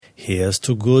Here's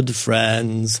to good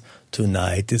friends.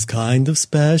 Tonight is kind of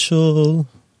special.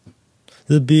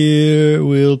 The beer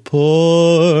we'll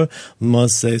pour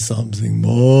must say something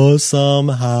more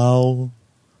somehow.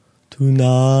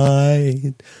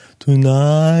 Tonight,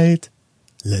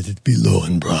 let it be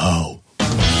Lowenbrow.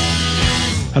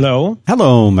 Hello.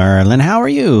 Hello, Merlin. How are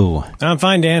you? I'm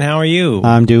fine, Dan. How are you?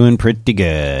 I'm doing pretty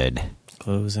good.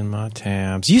 Closing my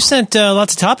tabs. You sent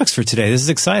lots of topics for today. This is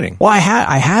exciting. Well, I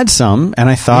had some, and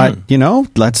I thought,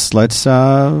 let's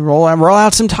roll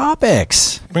out some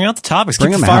topics. Bring out the topics.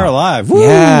 Bring Keep the them fire out. alive. Woo!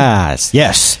 Yes.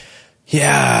 We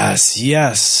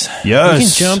can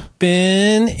jump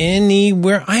in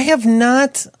anywhere. I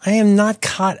am not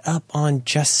caught up on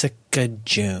Jessica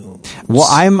Jones. Well,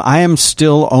 I am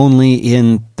still only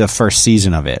in the first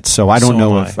season of it, so I don't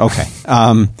know if okay.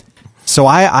 So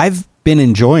I've been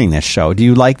enjoying this show. Do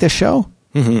you like this show?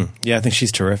 Mm-hmm. Yeah, I think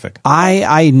she's terrific.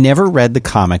 I never read the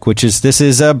comic, this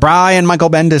is a Brian Michael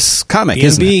Bendis comic,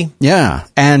 isn't it? Yeah.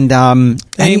 And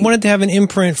they wanted to have an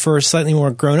imprint for slightly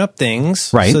more grown-up things.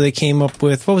 Right. So they came up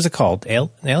with, what was it called?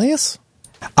 Alias?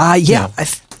 Yeah.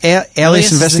 No.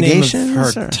 Alias Investigations? Is the name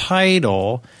of her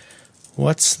title.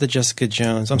 What's the Jessica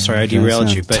Jones? I'm sorry, I derailed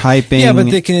you. But typing. Yeah,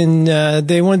 but they can.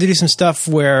 They wanted to do some stuff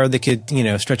where they could,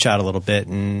 stretch out a little bit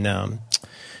and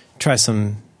try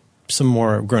some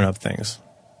more grown-up things.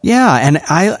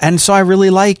 Yeah, and so I really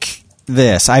like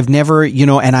this. I've never,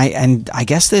 and I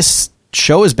guess this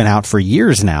show has been out for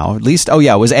years now. At least,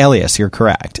 it was Alias. You're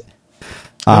correct.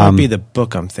 That would be the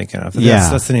book I'm thinking of.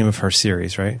 That's the name of her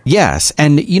series, right? Yes,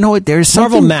 and there's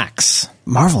something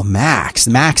Marvel Max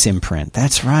imprint.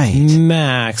 That's right.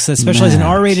 Max that specializes in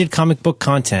R-rated comic book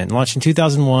content, launched in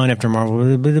 2001 after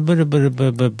Marvel.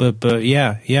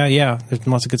 Yeah. There's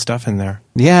lots of good stuff in there.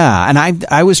 Yeah, and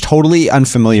I was totally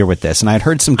unfamiliar with this, and I'd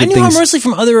heard some good things. I knew her mostly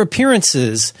from other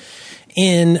appearances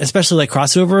in, especially like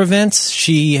crossover events.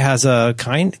 She has a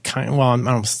kind. Well, I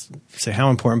don't say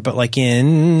how important, but like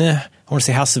in, I want to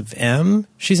say House of M,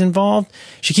 she's involved.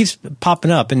 She keeps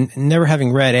popping up, and never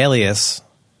having read Alias.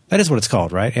 That is what it's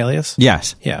called, right? Alias?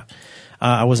 Yes. Yeah.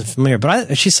 I wasn't familiar,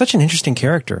 but she's such an interesting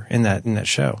character in that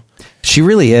show. She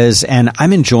really is, and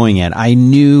I'm enjoying it. I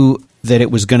knew that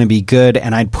it was going to be good,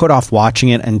 and I'd put off watching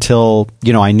it until,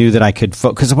 I knew that I could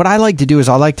because what I like to do is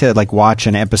I like to watch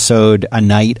an episode a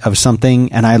night of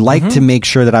something, and I like to make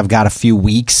sure that I've got a few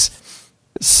weeks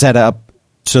set up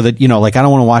so that, I don't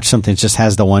want to watch something that just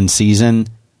has the one season.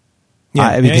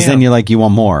 Because then you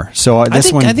want more. So I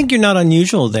think you're not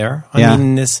unusual there. I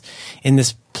mean, in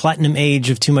this platinum age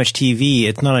of too much TV,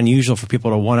 it's not unusual for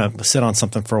people to want to sit on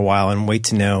something for a while and wait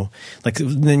to know.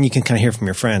 Then you can kind of hear from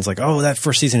your friends, that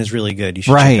first season is really good. You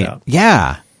should check it out.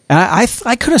 Yeah. And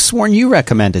I could have sworn you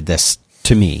recommended this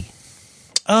to me.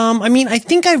 I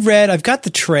think I've got the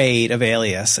trade of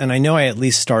Alias, and I know I at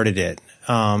least started it.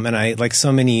 And I like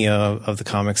so many of the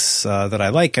comics that I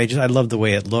like. I love the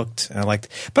way it looked.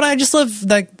 But I just love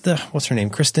what's her name?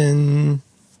 Kristen.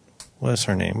 What is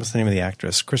her name? What's the name of the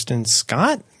actress? Kristen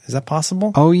Scott? Is that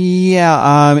possible? Oh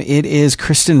yeah, it is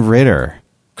Kristen Ritter.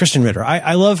 Kristen Ritter.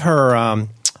 I love her.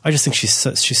 I just think she's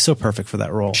so perfect for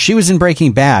that role. She was in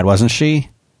Breaking Bad, wasn't she?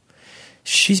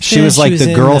 She was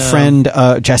the girlfriend,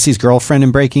 Jesse's girlfriend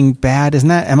in Breaking Bad, isn't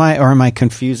that? Am I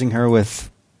confusing her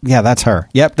with? Yeah, that's her.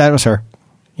 Yep, that was her.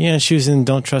 Yeah, she was in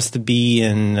Don't Trust the Bee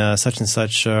in such and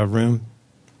such room,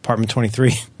 apartment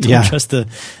 23. Don't trust the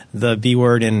B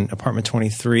word in apartment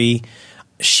 23.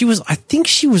 I think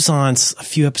she was on a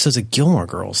few episodes of Gilmore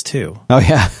Girls too. Oh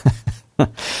yeah.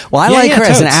 Well, I like her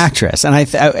as an actress, and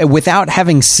I without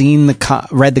having seen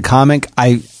read the comic,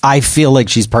 I feel like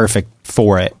she's perfect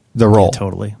for it, the role. Yeah,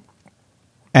 totally.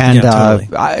 And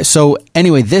totally. So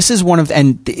anyway, this is one of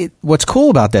what's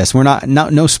cool about this. We're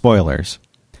no spoilers,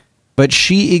 but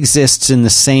she exists in the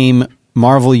same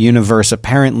Marvel universe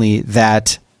apparently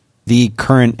that the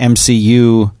current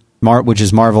MCU, which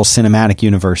is Marvel Cinematic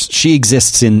Universe. She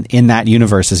exists in that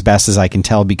universe as best as I can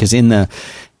tell, because in the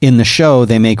show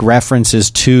they make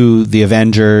references to the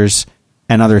Avengers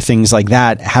and other things like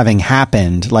that having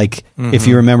happened. Like if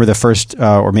you remember the first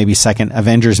or maybe second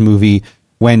Avengers movie,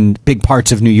 when big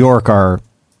parts of New York are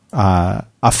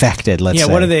affected, let's say.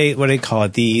 Yeah, what do they call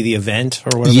it? The event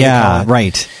or whatever they call it? Yeah,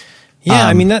 right. Yeah,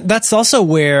 I mean, that's also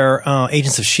where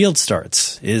Agents of S.H.I.E.L.D.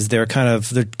 starts, is they're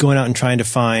going out and trying to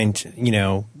find,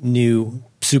 new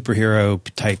superhero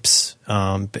types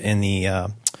in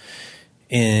the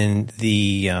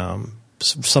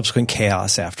subsequent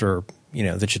chaos after,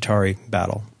 the Chitauri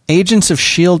battle. Agents of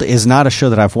S.H.I.E.L.D. is not a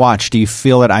show that I've watched. Do you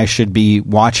feel that I should be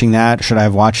watching that? Should I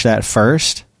have watched that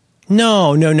first?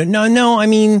 No. I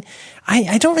mean,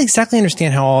 I don't exactly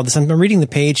understand how all this. I'm reading the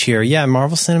page here. Yeah,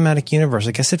 Marvel Cinematic Universe.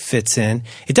 I guess it fits in.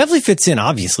 It definitely fits in,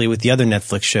 obviously, with the other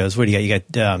Netflix shows. What do you got?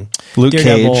 You got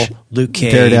Luke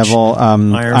Cage, Daredevil,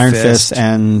 Iron Fist,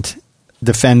 and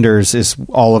Defenders is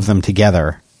all of them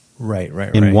together. Right.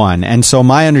 In one. And so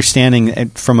my understanding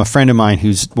from a friend of mine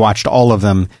who's watched all of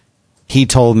them, he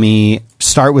told me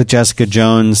start with Jessica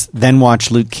Jones, then watch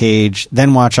Luke Cage,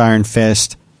 then watch Iron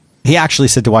Fist. He actually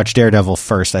said to watch Daredevil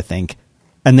first, I think.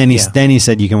 And then he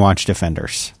said you can watch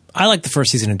Defenders. I like the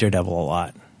first season of Daredevil a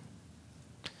lot.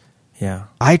 Yeah.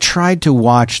 I tried to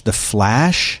watch The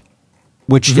Flash,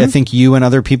 which I think you and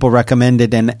other people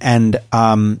recommended, and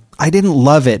I didn't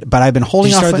love it, but I've been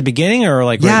holding off. Did you start at the beginning or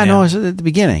like right now? No, it was at the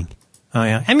beginning. Oh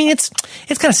yeah. I mean, it's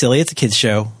kind of silly. It's a kids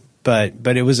show, but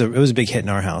it was a big hit in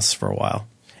our house for a while.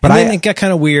 But then it got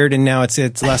kind of weird, and now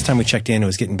it's last time we checked in, it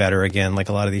was getting better again, like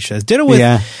a lot of these shows.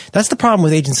 That's the problem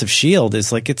with Agents of S.H.I.E.L.D.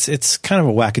 is like it's kind of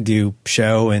a wackadoo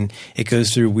show, and it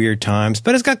goes through weird times.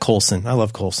 But it's got Coulson. I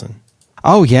love Coulson.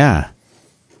 Oh yeah,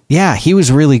 yeah, he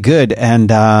was really good,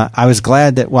 and I was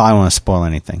glad that. Well, I don't want to spoil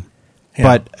anything,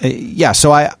 but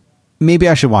so maybe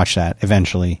I should watch that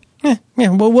eventually. Yeah.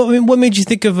 Well, what made you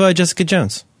think of Jessica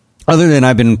Jones? Other than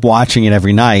I've been watching it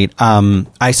every night,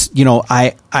 I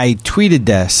tweeted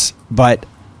this, but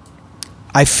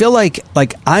I feel like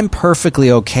I'm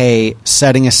perfectly okay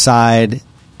setting aside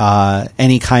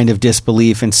any kind of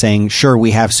disbelief and saying, sure,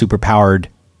 we have superpowered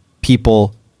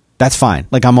people. That's fine.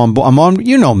 Like I'm on.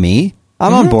 You know me.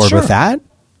 I'm on board with that.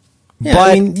 Yeah, but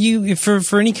I mean,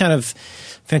 for any kind of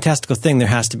fantastical thing, there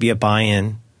has to be a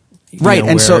buy-in, right?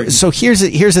 And so here's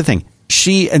the thing.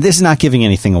 And this is not giving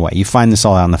anything away. You find this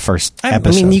all out in the first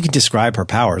episode. I mean, you can describe her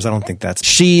powers. I don't think that's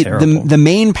terrible. The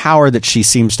main power that she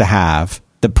seems to have,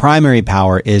 the primary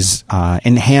power is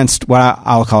enhanced, what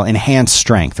I'll call enhanced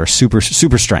strength or super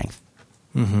strength.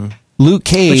 Mm-hmm. Luke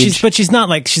Cage, but she's not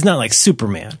like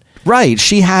Superman. Right,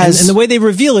 she has, and the way they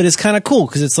reveal it is kind of cool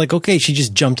because it's like, okay, she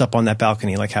just jumped up on that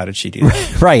balcony. Like, how did she do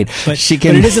that? Right, but she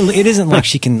can. But it isn't like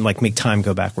she can like make time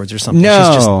go backwards or something. No,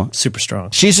 she's just super strong.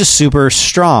 She's just super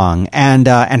strong, and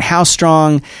how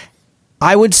strong?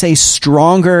 I would say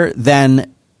stronger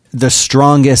than the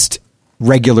strongest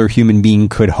regular human being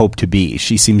could hope to be.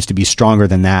 She seems to be stronger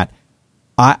than that.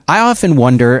 I often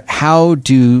wonder, how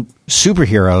do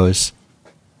superheroes,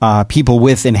 people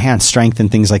with enhanced strength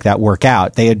and things like that, work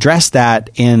out? They addressed that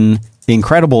in The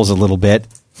Incredibles a little bit.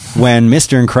 When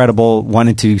Mr. Incredible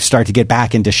wanted to start to get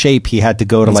back into shape, he had to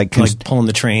go to like pulling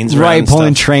the trains, right?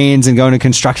 Pulling trains and going to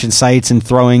construction sites and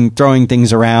throwing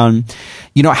things around.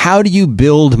 You know, how do you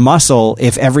build muscle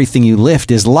if everything you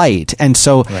lift is light? And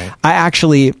so, right.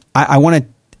 I want to.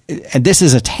 And this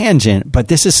is a tangent, but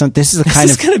this is going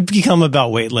to become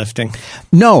about weightlifting.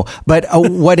 No, but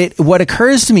what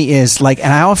occurs to me is like,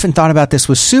 and I often thought about this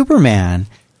with Superman,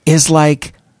 is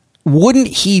like, wouldn't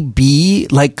he be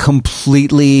like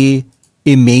completely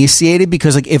emaciated?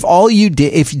 Because like if all you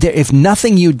did, if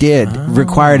nothing you did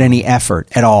required any effort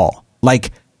at all,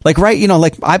 like right, you know,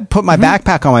 like I put my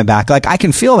backpack on my back, like I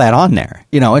can feel that on there.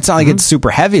 You know, it's not like it's super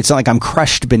heavy. It's not like I'm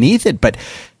crushed beneath it, but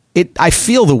I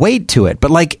feel the weight to it.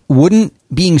 But like, wouldn't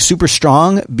being super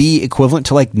strong be equivalent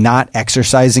to like not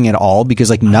exercising at all? Because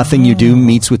like nothing you do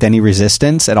meets with any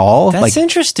resistance at all. That's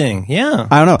interesting. Yeah.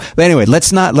 I don't know. But anyway,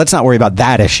 let's not worry about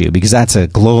that issue because that's a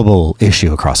global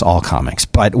issue across all comics.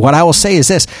 But what I will say is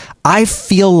this. I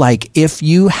feel like if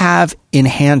you have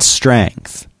enhanced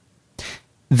strength,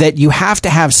 that you have to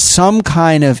have some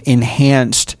kind of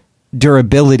enhanced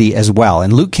durability as well.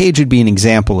 And Luke Cage would be an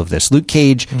example of this. Luke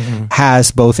Cage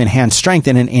has both enhanced strength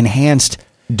and an enhanced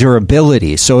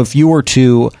durability. So if you were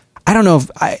to, I don't know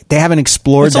if they haven't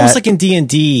explored it's almost like in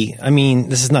D&D. I mean,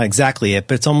 this is not exactly it,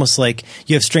 but it's almost like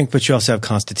you have strength, but you also have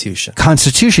constitution.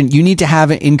 You need to have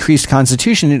an increased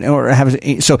constitution in order to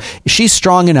have. So she's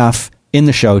strong enough in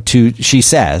the show she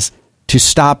says, to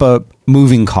stop a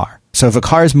moving car. So if a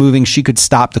car is moving, she could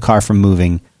stop the car from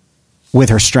moving with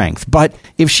her strength. But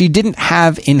if she didn't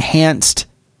have enhanced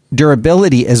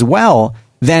durability as well,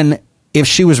 then if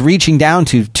she was reaching down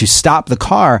to stop the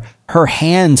car, her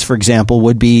hands, for example,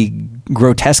 would be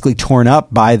grotesquely torn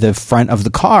up by the front of the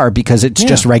car because it's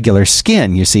just regular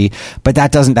skin, you see. But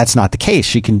that's not the case.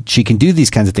 She can do these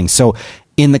kinds of things. So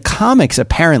in the comics,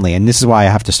 apparently, and this is why I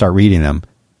have to start reading them,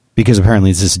 because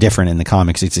apparently this is different in the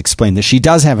comics. It's explained that she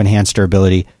does have enhanced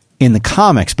durability in the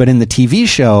comics, but in the TV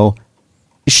show,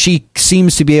 she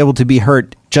seems to be able to be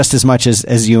hurt just as much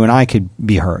as you and I could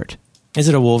be hurt. Is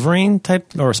it a Wolverine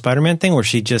type or a Spider-Man thing where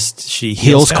she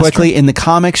heals quickly? In the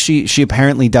comics, she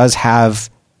apparently does have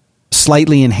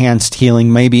slightly enhanced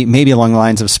healing, maybe along the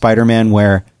lines of Spider-Man,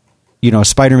 where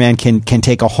Spider-Man can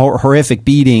take a horrific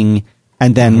beating,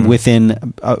 and then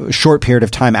within a short period of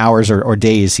time, hours or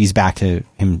days, he's back to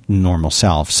him normal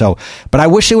self. So, but I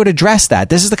wish they would address that.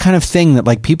 This is the kind of thing that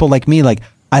like people like me, like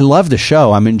I love the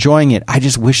show, I'm enjoying it. I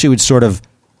just wish they would sort of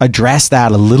address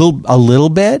that a little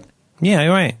bit. Yeah,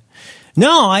 you're right.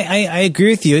 No, I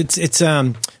agree with you. It's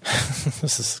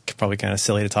this is probably kind of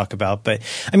silly to talk about, but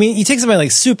I mean, you take somebody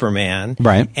like Superman,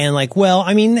 right? And like, well,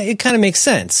 I mean, it kind of makes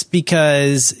sense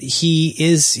because he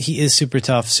is super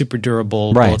tough, super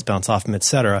durable, right. Bullets bounce off him,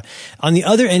 etc. On the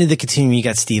other end of the continuum, you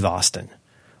got Steve Austin.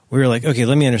 We were like, okay,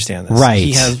 let me understand this. Right.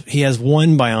 He has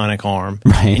one bionic arm,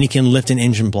 right. and he can lift an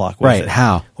engine block with it. Right.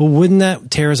 How? Well, wouldn't that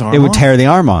tear his arm off? It would tear the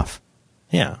arm off.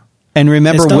 Yeah. And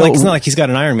remember, it's not like he's got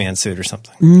an Iron Man suit or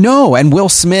something. No, and Will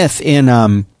Smith in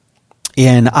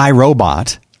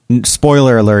iRobot,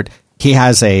 spoiler alert, he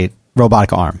has a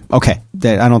robotic arm. Okay,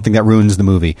 I don't think that ruins the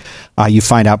movie. You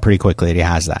find out pretty quickly that he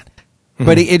has that. Mm-hmm.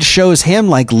 But it shows him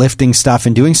like lifting stuff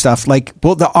and doing stuff like,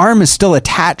 well, the arm is still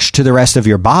attached to the rest of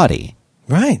your body.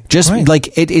 Right. Just right.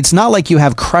 like it's not like you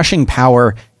have crushing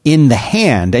power in the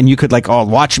hand and you could like, oh,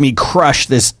 watch me crush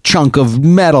this chunk of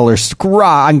metal or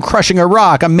rock. I'm crushing a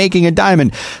rock. I'm making a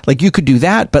diamond. Like you could do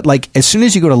that. But like as soon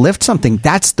as you go to lift something,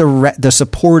 that's the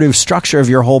supportive structure of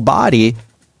your whole body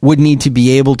would need to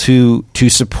be able to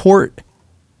support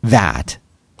that.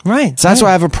 Right. So that's why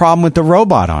I have a problem with the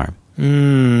robot arm.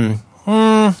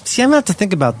 See, I'm going to have to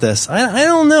think about this. I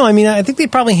don't know. I mean, I think they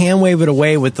probably hand wave it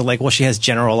away with the like, well, she has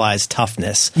generalized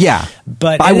toughness. Yeah.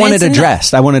 But I want it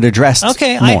addressed. I want it addressed.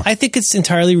 Okay. More. I think it's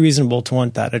entirely reasonable to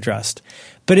want that addressed.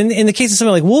 But in the case of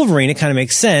somebody like Wolverine, it kind of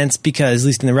makes sense because at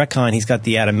least in the retcon, he's got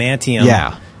the adamantium.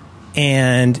 Yeah.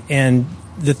 And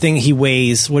the thing he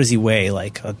weighs, what does he weigh?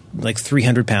 Like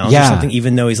 300 pounds yeah. or something,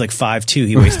 even though he's like 5'2",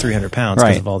 he weighs 300 pounds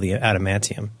because right. of all the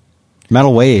adamantium.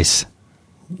 Metal weighs.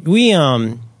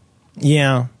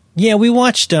 Yeah, we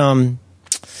watched, I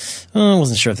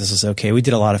wasn't sure if this was okay. We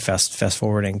did a lot of fast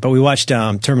forwarding, but we watched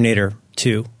Terminator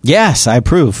 2. Yes, I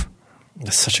approve.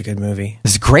 That's such a good movie.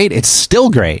 It's great. It's still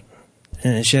great.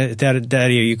 And she said,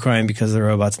 Daddy, are you crying because the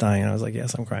robot's dying? And I was like,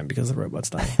 yes, I'm crying because the robot's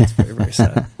dying. It's very, very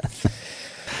sad.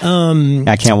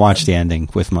 I can't watch the ending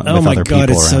with other people around. Oh my God,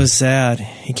 it's so sad.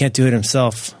 He can't do it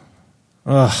himself.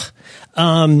 Ugh.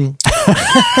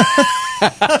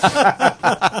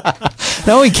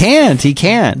 No, he can't. He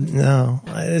can't. No,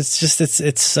 it's just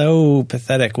it's so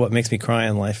pathetic. What makes me cry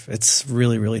in life? It's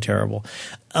really, really terrible.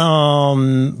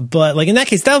 But like in that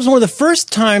case, that was one of the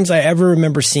first times I ever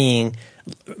remember seeing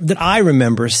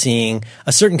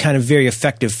a certain kind of very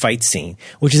effective fight scene,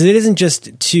 which is it isn't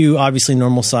just two obviously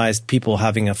normal sized people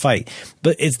having a fight,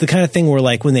 but it's the kind of thing where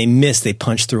like when they miss, they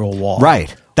punch through a wall.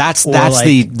 Right. That's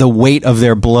like, the weight of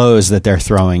their blows that they're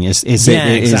throwing is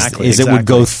it would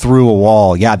go through a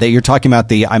wall. Yeah, that you're talking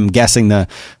about I'm guessing the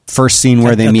first scene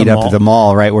where they meet up at the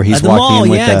mall, right, where he's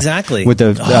walking in with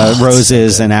the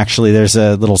roses, so and actually there's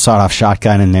a little sawed-off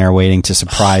shotgun in there waiting to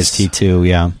surprise T2.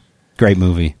 Yeah, great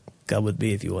movie. God with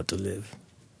me if you want to live.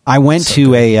 I went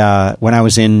to when I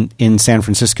was in San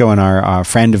Francisco, and our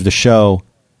friend of the show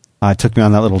took me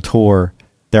on that little tour.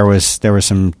 There was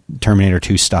some Terminator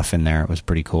 2 stuff in there. It was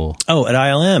pretty cool. Oh, at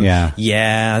ILM. Yeah.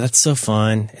 Yeah, that's so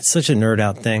fun. It's such a nerd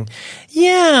out thing.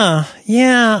 Yeah.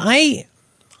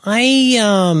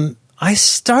 I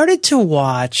started to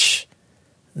watch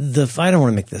I don't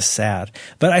want to make this sad,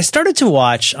 but I started to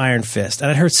watch Iron Fist, and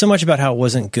I'd heard so much about how it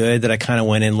wasn't good that I kind of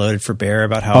went in loaded for bear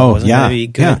about how it wasn't going to be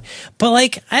good. Yeah. But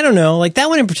like, I don't know, like that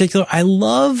one in particular, I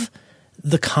love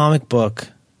the comic book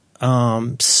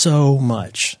so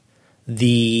much.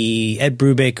 The Ed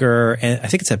Brubaker, and I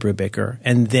think it's Ed Brubaker,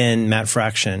 and then Matt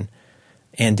Fraction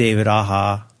and David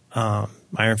Aja,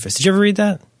 Iron Fist. Did you ever read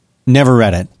that? Never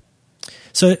read it.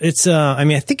 So it's, I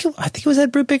think it was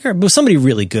Ed Brubaker, but somebody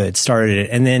really good started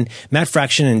it, and then Matt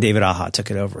Fraction and David Aja took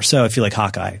it over. So if you like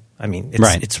Hawkeye, I mean,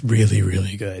 it's really,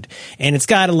 really good, and it's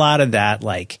got a lot of that,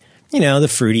 like, the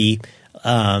fruity,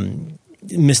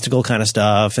 mystical kind of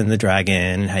stuff, and the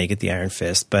dragon, and how you get the Iron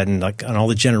Fist, but like on all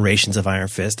the generations of Iron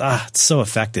Fist, it's so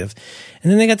effective.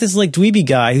 And then they got this like dweeby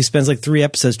guy who spends like 3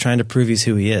 episodes trying to prove he's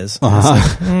who he is. Uh-huh.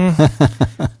 It's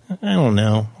like, I don't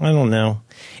know.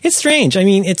 It's strange. I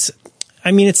mean, it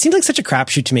seems like such a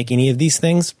crapshoot to make any of these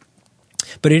things.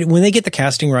 But when they get the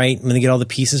casting right, when they get all the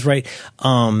pieces right,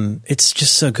 it's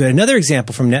just so good. Another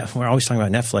example from we're always talking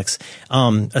about Netflix.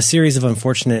 A Series of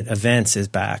Unfortunate Events is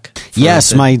back.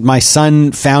 Yes, my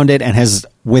son found it and has,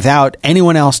 without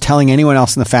anyone else telling anyone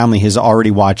else in the family, has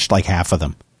already watched like half of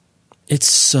them. It's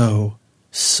so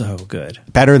good.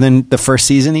 Better than the first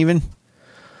season, even.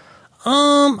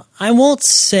 I won't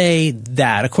say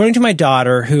that. According to my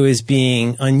daughter, who is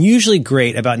being unusually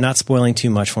great about not spoiling too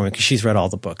much for me because she's read all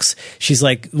the books, she's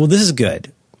like, well, this is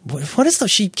good. What is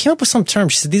she came up with some term.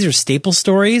 She said, these are staple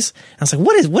stories. And I was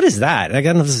like, what is that? And I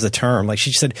don't know if this is a term. Like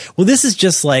she said, well, this is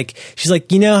just like, she's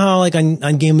like, you know how like on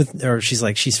Game of, or she's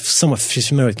like, she's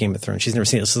familiar with Game of Thrones. She's never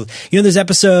seen it. So, you know, there's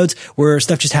episodes where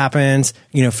stuff just happens,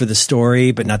 you know, for the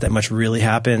story, but not that much really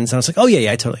happens. And I was like, oh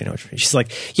yeah, I totally know what you mean. She's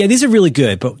like, yeah, these are really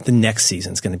good, but the next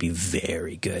season's going to be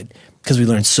very good because we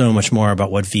learned so much more about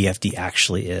what VFD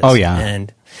actually is. Oh yeah.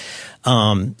 And,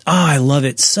 I love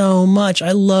it so much.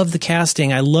 I love the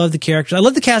casting. I love the characters. I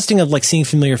love the casting of like seeing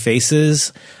familiar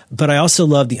faces, but I also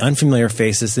love the unfamiliar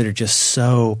faces that are just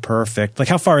so perfect. Like,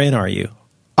 how far in are you?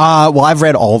 Well, I've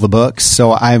read all the books,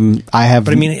 so I have.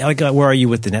 But I mean, like, where are you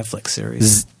with the Netflix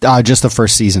series? Just the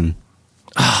first season.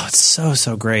 Oh, it's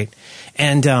so great.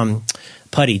 And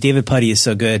David Puddy is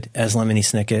so good as Lemony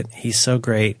Snicket. He's so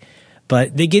great.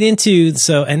 But they get into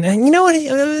and you know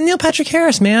what? Neil Patrick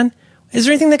Harris, man. Is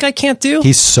there anything that guy can't do?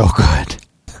 He's so good.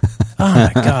 Oh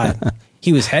my God.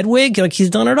 He was Hedwig. Like, he's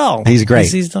done it all. He's great.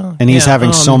 He's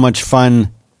having so much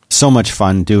fun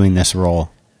doing this role.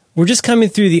 We're just coming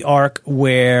through the arc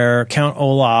where Count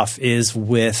Olaf is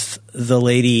with the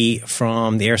lady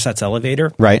from the Ersatz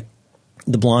Elevator. Right.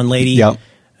 The blonde lady. Yep.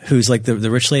 Who's like the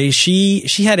rich lady. She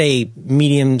had a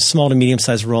small to medium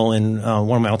sized role in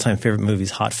one of my all time favorite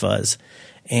movies, Hot Fuzz.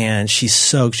 And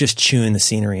she's just chewing the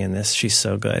scenery in this. She's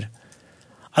so good.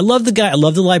 I love the guy. I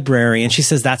love the librarian. She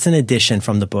says that's an addition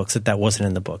from the books, that wasn't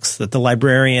in the books. That the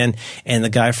librarian and the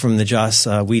guy from the Joss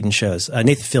Whedon shows,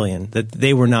 Nathan Fillion, that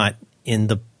they were not in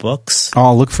the books. Oh,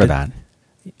 I'll look for that.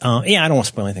 Yeah, I don't want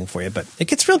to spoil anything for you, but it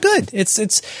gets real good. We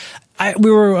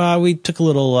took a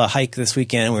little hike this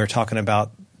weekend and we were talking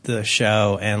about the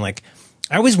show, and like,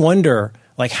 I always wonder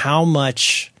like how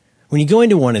much, when you go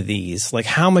into one of these, like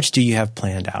how much do you have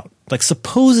planned out? Like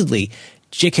supposedly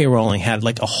J.K. Rowling had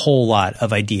like a whole lot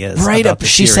of ideas. Right up.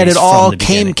 She said it all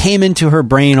came into her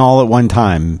brain all at one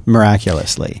time,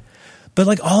 miraculously. But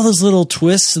like all those little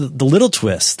twists, the little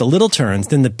turns,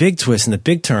 then the big twists and the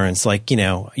big turns, like, you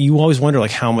know, you always wonder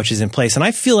like how much is in place. And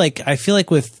I feel like I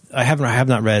have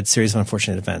not read Series of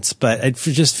Unfortunate Events, but it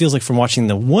just feels like from watching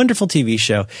the wonderful TV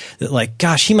show that like,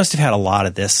 gosh, he must have had a lot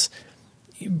of this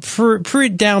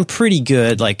down pretty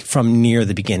good, like from near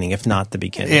the beginning, if not the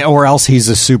beginning. Yeah, or else he's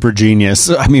a super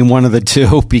genius. I mean, one of the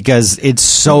two, because it's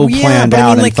so planned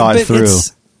out and thought through.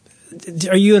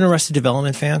 Are you an Arrested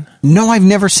Development fan? No, I've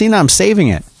never seen that. I'm saving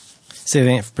it.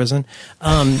 Saving it for prison.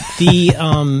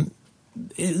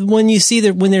 When you see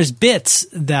that, when there's bits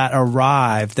that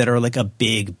arrive that are like a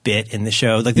big bit in the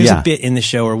show, like there's a bit in the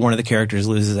show where one of the characters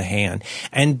loses a hand,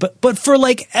 but for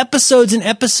like episodes and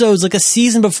episodes, like a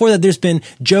season before that, there's been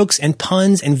jokes and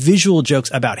puns and visual jokes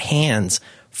about hands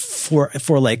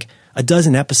for like a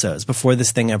dozen episodes before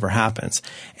this thing ever happens.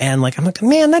 And like, I'm like,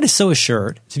 man, that is so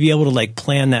assured to be able to like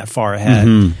plan that far ahead.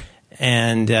 Mm-hmm.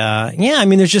 And I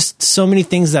mean, there's just so many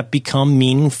things that become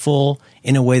meaningful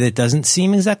in a way that doesn't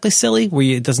seem exactly silly, where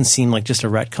it doesn't seem like just a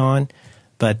retcon.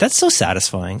 But that's so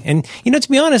satisfying. And, you know, to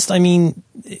be honest, I mean,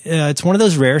 it's one of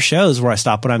those rare shows where I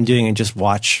stop what I'm doing and just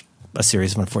watch a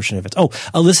series of unfortunate events. Oh,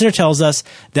 a listener tells us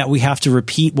that we have to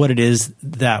repeat what it is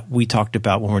that we talked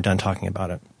about when we're done talking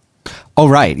about it. Oh,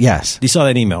 right. Yes. You saw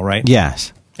that email, right?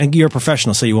 Yes. And you're a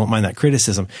professional, so you won't mind that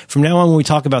criticism. From now on, when we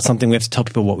talk about something, we have to tell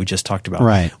people what we just talked about.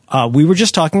 Right. We were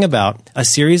just talking about a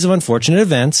series of unfortunate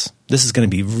events. This is going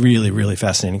to be really, really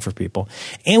fascinating for people.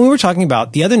 And we were talking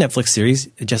about the other Netflix series,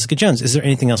 Jessica Jones. Is there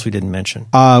anything else we didn't mention?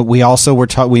 We also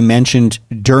we mentioned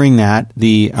during that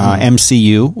the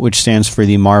MCU, which stands for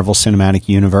the Marvel Cinematic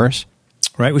Universe.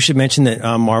 Right. We should mention that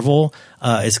Marvel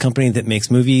is a company that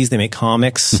makes movies. They make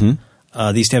comics.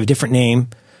 Mm-hmm. They used to have a different name.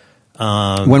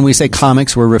 When we say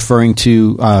comics, we're referring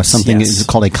to something is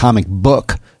called a comic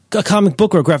book. A comic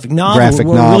book or a graphic novel. What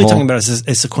we're really talking about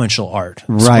is sequential art.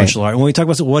 Right. Sequential art. When we talk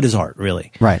about what is art,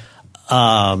 really? Right.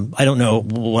 I don't know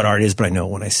what art is, but I know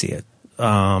it when I see it.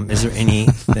 Is there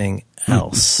anything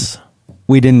else?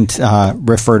 We didn't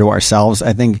refer to ourselves.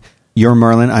 I think you're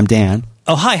Merlin. I'm Dan.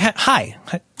 Oh, hi.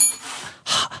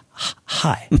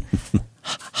 Hi.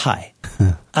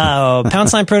 Pound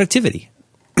sign productivity.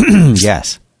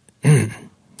 Yes.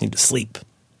 Need to sleep.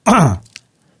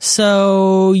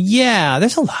 So, yeah,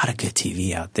 there's a lot of good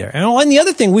TV out there. And the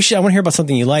other thing, I want to hear about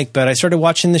something you like, but I started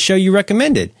watching the show you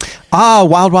recommended.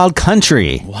 Wild Wild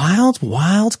Country. Wild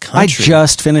Wild Country. I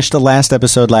just finished the last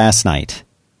episode last night.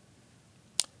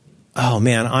 Oh,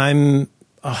 man,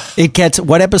 It gets,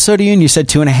 what episode are you in? You said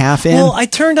 2.5 in? Well, I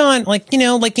turned on, like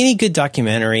any good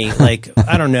documentary,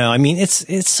 I don't know. I mean,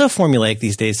 it's so formulaic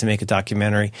these days to make a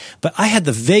documentary, but I had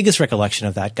the vaguest recollection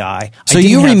of that guy. So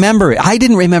you remember it. I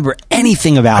didn't remember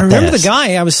anything about this. I remember the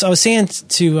guy. I was saying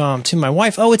to my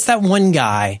wife, oh, it's that one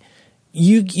guy.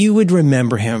 You would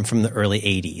remember him from the early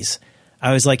 80s.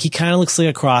 I was like, he kind of looks like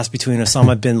a cross between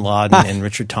Osama bin Laden and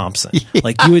Richard Thompson. Yeah.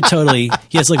 Like you would totally,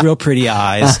 he has like real pretty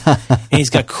eyes and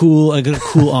he's got a cool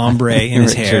ombre in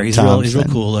his hair. He's real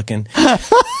cool looking.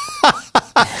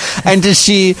 And does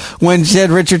she, when she said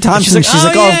Richard Thompson, she's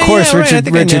like, of course, right.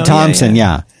 Richard Thompson.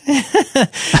 Yeah.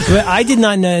 But I did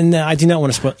not know, I do not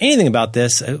want to spoil anything about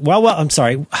this. Well, I'm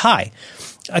sorry. Hi.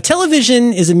 A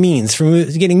television is a means for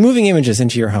getting moving images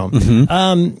into your home.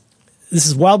 Mm-hmm. This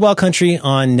is Wild Wild Country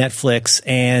on Netflix,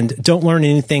 and don't learn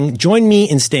anything. Join me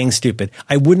in staying stupid.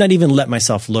 I would not even let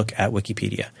myself look at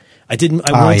Wikipedia. I didn't.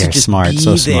 I wanted to just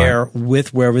be there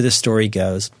with wherever the story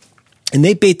goes. And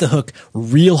they bait the hook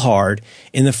real hard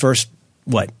in the first,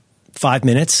 5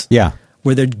 minutes? Yeah.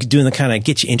 Where they're doing the kind of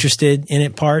get you interested in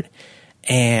it part.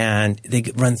 And they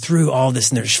run through all this,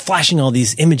 and they're flashing all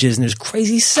these images, and there's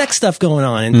crazy sex stuff going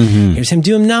on. And here's him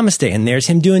doing namaste, and there's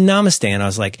him doing namaste. And I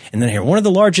was like, and then here, one of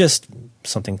the largest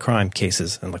something crime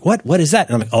cases. And I'm like, what? What is that?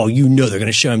 And I'm like, oh, they're going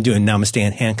to show him doing namaste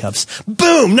in handcuffs.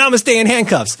 Boom! Namaste in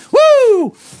handcuffs.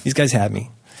 Woo! These guys had me.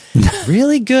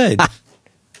 Really good.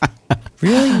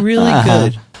 Really, really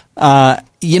good. That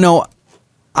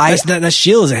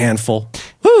shield is a handful.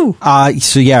 Woo!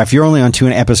 So yeah, if you're only on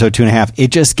episode 2.5,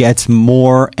 it just gets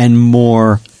more and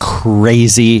more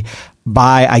crazy.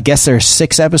 By I guess there's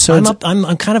 6 episodes.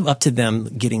 I'm kind of up to them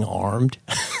getting armed.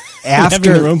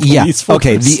 After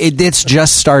it's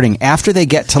just starting. After they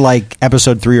get to like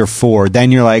episode 3 or 4,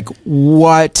 then you're like,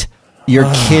 what?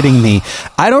 You're kidding me.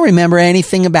 I don't remember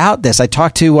anything about this. I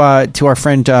talked to our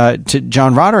friend to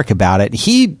John Roderick about it.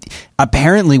 He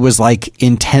apparently was like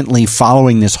intently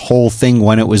following this whole thing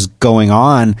when it was going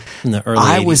on. In the early 80s.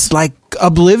 I was like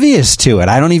oblivious to it.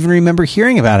 I don't even remember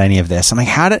hearing about any of this. I'm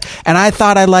like, and I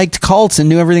thought I liked cults and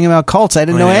knew everything about cults. I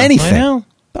didn't know anything.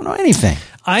 Don't know anything.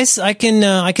 I can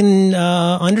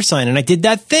undersign, and I did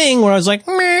that thing where I was like,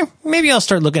 maybe I'll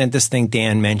start looking at this thing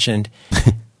Dan mentioned.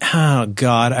 Oh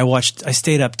God, I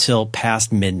stayed up till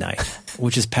past midnight,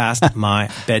 which is past my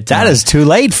bedtime. That is too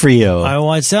late for you.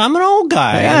 I'm an old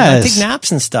guy. Yes. I take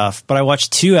naps and stuff, but I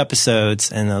watched 2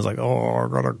 episodes and I was like, oh, I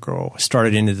gotta go. I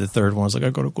started into the 3rd one. I was like, I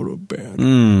gotta go to bed.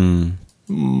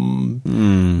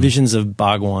 Visions of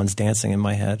Bhagwans dancing in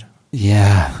my head.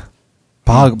 Yeah.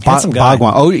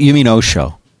 Bhagwan. Oh, you mean Osho?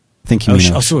 I think you mean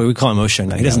Osho. Oh, sorry, we call him Osho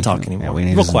now. He doesn't talk anymore. Yeah,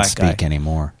 he doesn't speak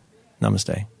anymore.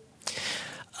 Namaste.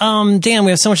 Dan,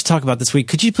 we have so much to talk about this week.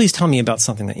 Could you please tell me about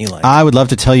something that you like? I would love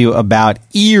to tell you about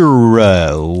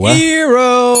Eero.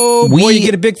 Boy, you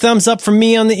get a big thumbs up from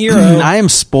me on the Eero. I am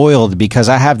spoiled because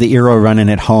I have the Eero running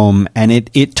at home, and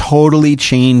it totally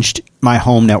changed my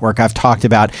home network. I've talked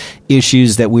about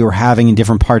issues that we were having in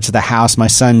different parts of the house. My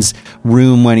son's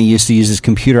room, when he used to use his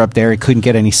computer up there, he couldn't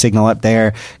get any signal up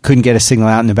there, couldn't get a signal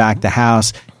out in the back of the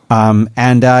house.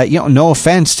 No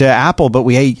offense to Apple, but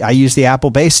I used the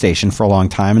Apple base station for a long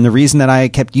time. And the reason that I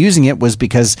kept using it was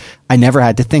because I never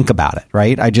had to think about it,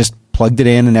 right? I just plugged it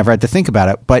in and never had to think about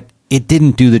it, but it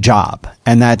didn't do the job.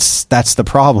 And that's the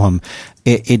problem.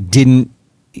 It didn't,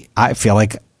 I feel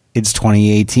like it's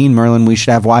 2018, Merlin. We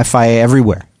should have Wi-Fi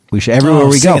everywhere. We should, everywhere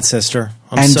we go. Sing it, sister.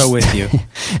 I'm so with you.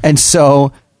 And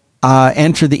so,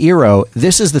 enter the Eero.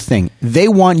 This is the thing. They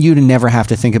want you to never have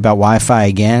to think about Wi-Fi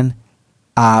again.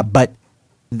 But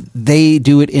they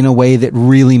do it in a way that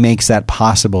really makes that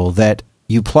possible, that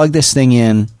you plug this thing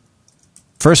in.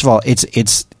 First of all,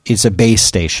 it's a base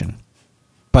station,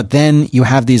 but then you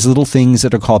have these little things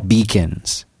that are called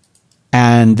beacons.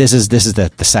 And this is the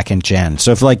 2nd gen.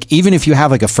 So even if you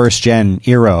have like a 1st gen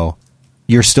Eero,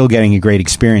 you're still getting a great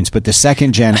experience, but the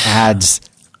 2nd gen adds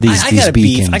these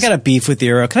beacons. I got a beef with the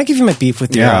Eero. Can I give you my beef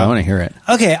with the Eero? Yeah, I want to hear it.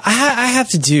 Okay. I have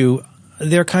to do,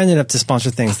 they're kind enough to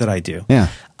sponsor things that I do. Yeah.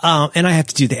 And I have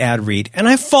to do the ad read. And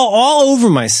I fall all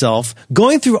over myself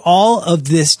going through all of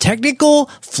this technical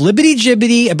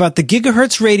flibbity-jibbity about the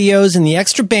gigahertz radios and the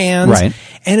extra bands. Right.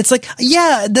 And it's like,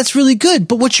 yeah, that's really good.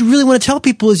 But what you really want to tell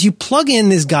people is you plug in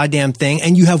this goddamn thing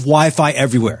and you have Wi-Fi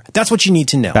everywhere. That's what you need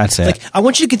to know. That's it. Like, I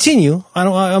want you to continue. I'm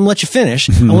going to let you finish.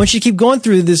 I want you to keep going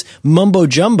through this mumbo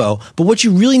jumbo. But what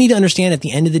you really need to understand at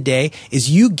the end of the day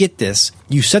is you get this,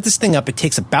 you set this thing up, it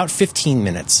takes about 15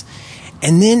 minutes.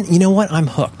 And then, you know what? I'm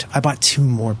hooked. I bought 2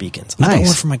 more beacons. I bought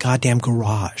one for my goddamn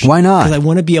garage. Why not? Because I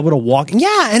want to be able to walk.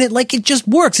 Yeah, and it just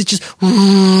works. It just,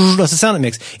 that's the sound it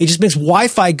makes. It just makes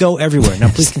Wi-Fi go everywhere. Now,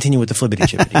 please continue with the flippity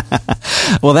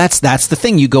chippity. Well, that's the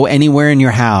thing. You go anywhere in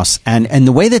your house, and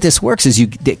the way that this works is you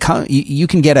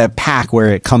can get a pack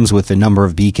where it comes with a number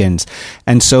of beacons,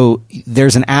 and so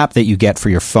there's an app that you get for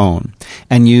your phone,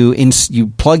 and you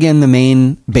plug in the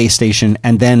main base station,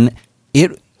 and then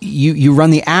you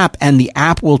run the app, and the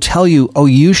app will tell you, oh,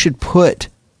 you should put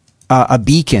a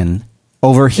beacon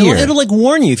over here. It'll like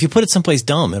warn you if you put it someplace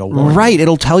dumb. It'll warn you. Right.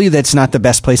 It'll tell you that's not the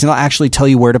best place, and it'll actually tell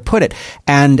you where to put it.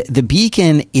 And the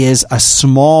beacon is a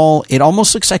small. It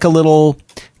almost looks like a little,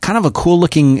 kind of a cool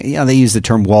looking. They use the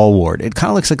term wall ward. It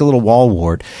kind of looks like a little wall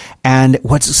ward. And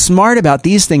what's smart about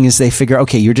these things is they figure,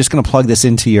 okay, you're just going to plug this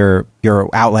into your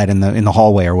outlet in the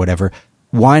hallway or whatever.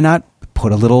 Why not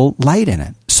put a little light in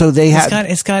it? So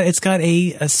it's got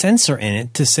a sensor in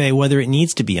it to say whether it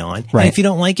needs to be on. Right. And if you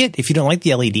don't like it, if you don't like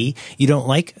the LED, you don't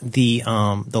like the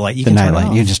light, you can night turn light. it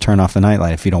off. You can just turn off the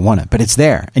nightlight if you don't want it, but it's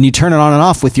there, and you turn it on and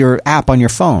off with your app on your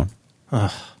phone. Throw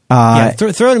it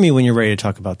to me when you're ready to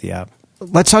talk about the app.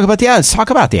 Let's talk about the app. Let's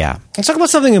talk about the app. Let's talk about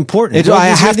something important. I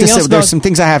have to say, there's some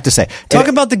things I have to say. Talk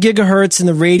about the gigahertz and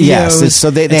the radios. Yes,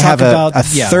 so they have a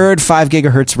third 5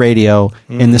 gigahertz radio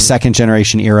in the second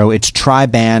generation Eero. It's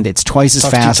tri-band. It's twice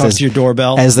as fast as your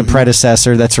doorbell. As the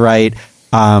predecessor. That's right.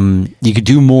 You could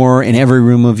do more in every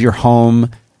room of your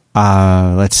home.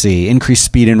 Let's see, increased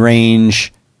speed and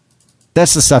range.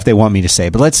 That's the stuff they want me to say.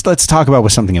 But let's talk about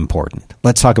something important.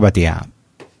 Let's talk about the app.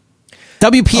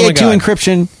 WPA2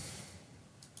 encryption.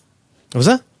 What was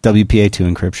that?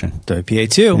 WPA2 encryption.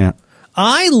 WPA2. Yeah.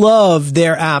 I love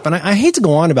their app, and I hate to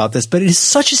go on about this, but it is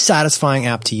such a satisfying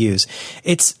app to use.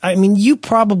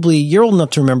 You're old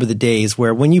enough to remember the days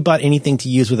where when you bought anything to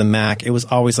use with a Mac, it was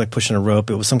always like pushing a rope.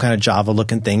 It was some kind of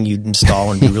Java-looking thing you'd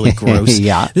install and be really gross.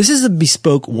 Yeah. This is a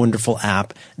bespoke, wonderful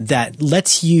app that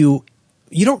lets you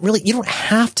don't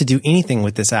have to do anything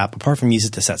with this app apart from use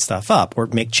it to set stuff up or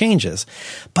make changes.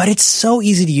 But it's so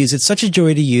easy to use. It's such a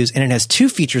joy to use. And it has 2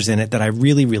 features in it that I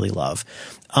really, really love.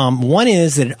 One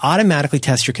is that it automatically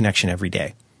tests your connection every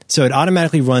day. So it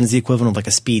automatically runs the equivalent of like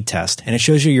a speed test, and it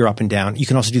shows you you're up and down. You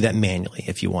can also do that manually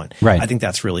if you want. Right. I think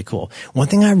that's really cool. One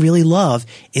thing I really love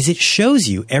is it shows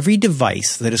you every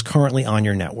device that is currently on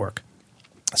your network.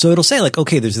 So it'll say like,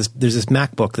 okay, there's this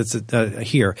MacBook that's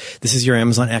here. This is your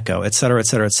Amazon Echo, et cetera, et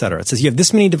cetera, et cetera. It says you have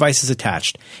this many devices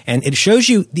attached, and it shows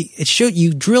you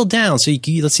you drill down. So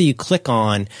let's say you click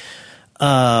on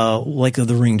like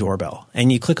the Ring doorbell, and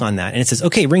you click on that, and it says,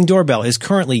 okay, Ring doorbell is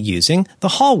currently using the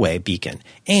hallway beacon,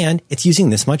 and it's using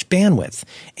this much bandwidth.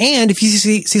 And if you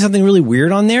see something really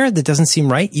weird on there that doesn't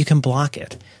seem right, you can block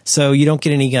it. So you don't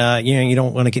get any, you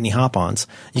don't want to get any hop-ons.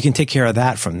 You can take care of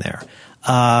that from there.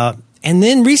 And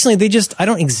then recently I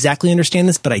don't exactly understand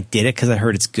this, but I did it because I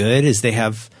heard it's good, is they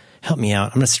have, help me out,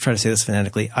 I'm going to try to say this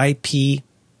phonetically, IPv6?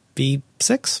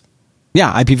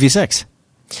 Yeah, IPv6.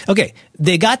 Okay,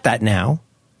 they got that now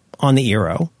on the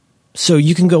Eero. So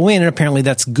you can go in, and apparently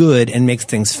that's good and makes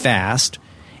things fast.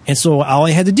 And so all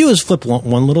I had to do is flip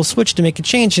one little switch to make a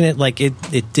change, and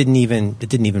it didn't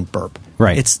even burp.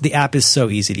 Right. The app is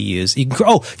so easy to use. You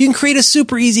can create a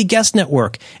super easy guest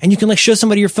network, and you can like show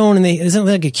somebody your phone, and isn't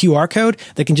it like a QR code?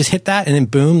 They can just hit that, and then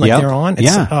boom, they're on.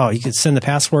 You can send the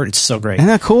password. It's so great. Isn't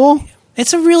that cool?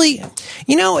 It's a really,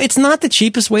 it's not the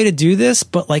cheapest way to do this,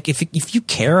 but like if you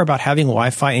care about having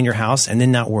Wi-Fi in your house and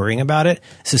then not worrying about it,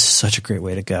 this is such a great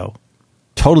way to go.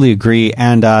 Totally agree.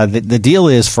 And the deal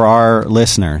is, for our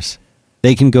listeners,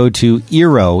 they can go to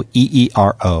Eero,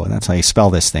 E-E-R-O, and that's how you spell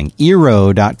this thing,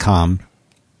 Eero.com,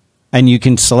 and you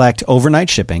can select overnight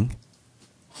shipping,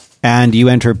 and you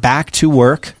enter back to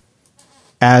work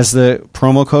as the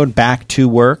promo code, back to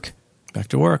work. Back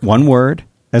to work. One word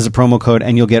as a promo code,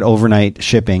 and you'll get overnight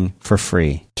shipping for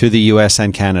free to the U.S.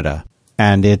 and Canada.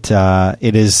 And it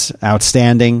is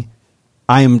outstanding.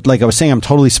 Like I was saying, I'm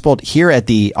totally spoiled. Here at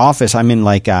the office, I'm in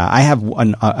I have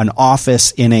an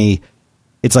office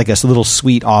it's like a little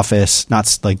suite office,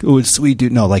 not like, oh, it's sweet,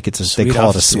 dude. No, like they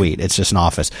call it a suite. It's just an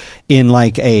office in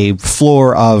like a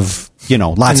floor of,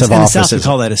 lots of offices. In the South, we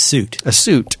call that a suit. A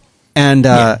suit. And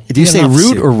do you say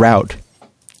root or route?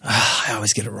 I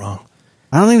always get it wrong.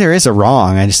 I don't think there is a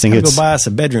wrong. I just think go buy us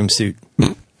a bedroom suit.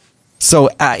 So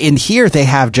in here, they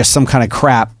have just some kind of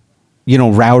crap,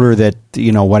 router that,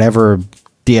 whatever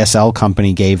DSL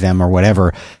company gave them or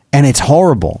whatever. And it's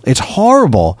horrible. It's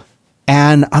horrible.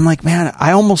 And I'm like, man,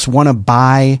 I almost want to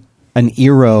buy an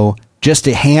Eero just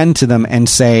to hand to them and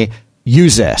say,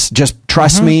 use this. Just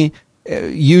trust me.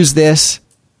 Use this.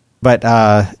 But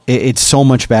it's so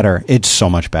much better. It's so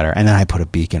much better. And then I put a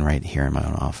beacon right here in my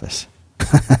own office.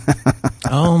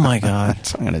 Oh my God.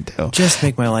 That's what I'm going to do. Just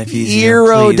make my life easier.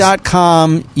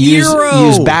 Eero.com.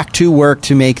 Use Back to Work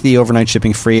to make the overnight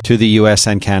shipping free to the US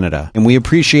and Canada. And we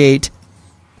appreciate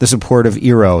the support of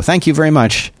Eero. Thank you very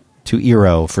much to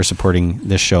Eero for supporting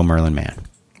this show, Merlin Mann.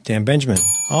 Dan Benjamin.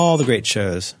 All the great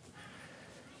shows.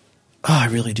 Oh, I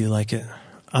really do like it.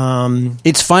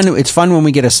 It's fun. It's fun when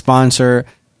we get a sponsor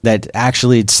that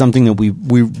actually it's something that we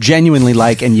genuinely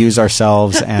like and use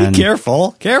ourselves. And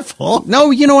Careful. No,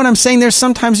 you know what I'm saying? There's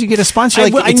sometimes you get a sponsor.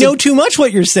 I know too much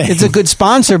what you're saying. It's a good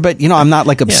sponsor, but I'm not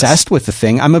like obsessed with the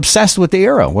thing. I'm obsessed with the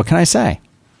Eero. What can I say?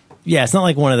 Yeah, it's not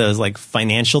like one of those like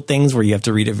financial things where you have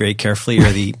to read it very carefully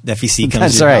or the FEC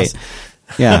comes That's to your right.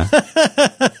 house. Yeah.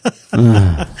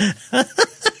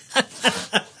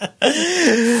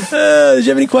 Did you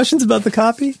have any questions about the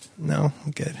copy? No?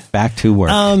 Good. Back to Work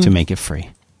to make it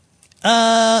free.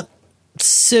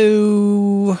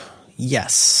 So,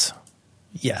 yes.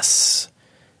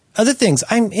 Other things.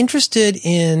 I'm interested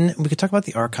in, we could talk about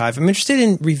the archive. I'm interested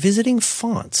in revisiting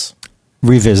fonts.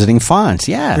 Revisiting fonts,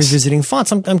 yes. Revisiting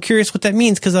fonts. I'm curious what that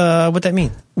means, because what that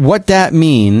mean? What that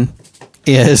mean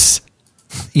is,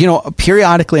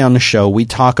 periodically on the show we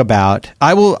talk about.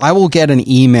 I will get an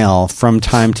email from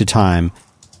time to time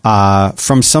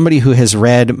from somebody who has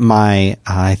read my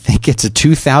I think it's a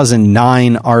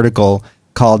 2009 article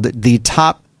called "The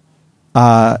Top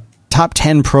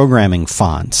 10 Programming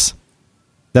Fonts"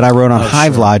 that I wrote on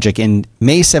Hive Logic in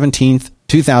May 17th,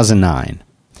 2009.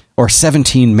 Or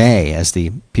 17 May, as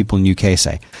the people in UK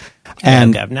say.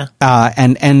 And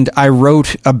I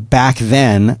wrote back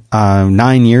then,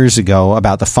 9 years ago,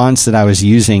 about the fonts that I was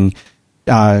using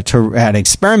had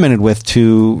experimented with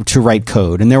to write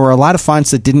code. And there were a lot of fonts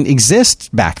that didn't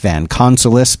exist back then.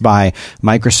 Consolis by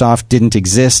Microsoft didn't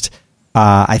exist.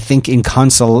 I think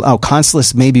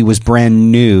Consolis maybe was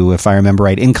brand new, if I remember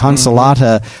right.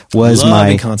 Inconsolata was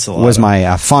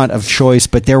my font of choice,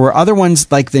 but there were other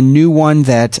ones like the new one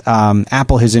that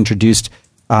Apple has introduced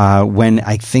when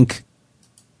I think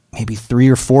maybe 3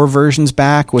 or 4 versions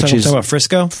back, which is talking about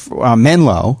Frisco,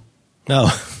 Menlo. No,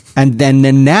 and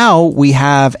then now we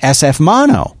have SF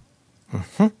Mono.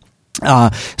 Mm-hmm.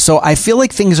 So I feel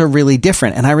like things are really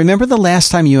different. And I remember the last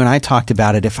time you and I talked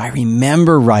about it, if I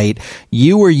remember right,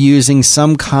 you were using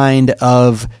some kind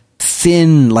of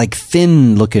thin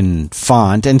looking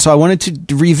font. And so I wanted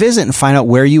to revisit and find out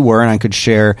where you were, and I could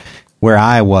share where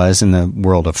I was in the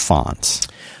world of fonts.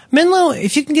 Menlo,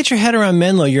 if you can get your head around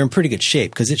Menlo, you're in pretty good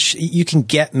shape because you can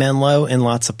get Menlo in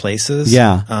lots of places.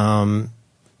 Yeah.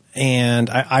 And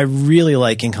I really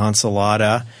like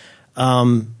Inconsolata.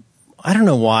 I don't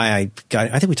know why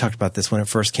I think we talked about this when it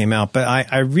first came out, but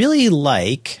I really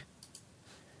like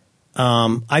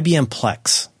IBM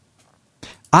Plex.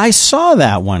 I saw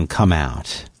that one come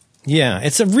out. Yeah,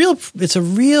 it's a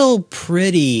real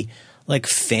pretty like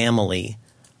family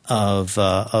of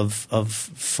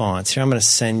fonts. Here, I'm going to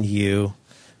send you.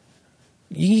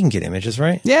 You can get images,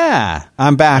 right? Yeah,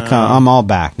 I'm back. I'm all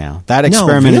back now. That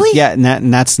experiment, really? Yeah,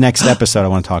 and that's next episode. I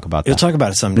want to talk about that. You'll talk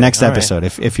about it someday. Next all episode,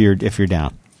 right. if you're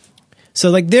down. So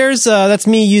like there's that's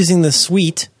me using the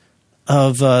suite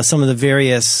of some of the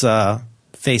various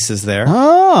faces there.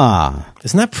 Ah.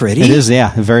 Isn't that pretty? It is,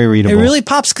 yeah. Very readable. It really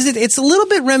pops because it's a little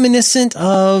bit reminiscent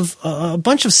of a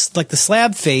bunch of like the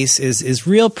slab face is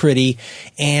real pretty,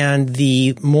 and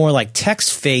the more like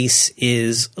text face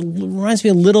reminds me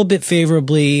a little bit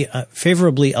favorably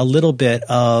a little bit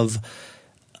of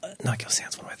not Gil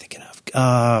Sans. What am I thinking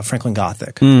of? Franklin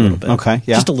Gothic. A little bit. Okay,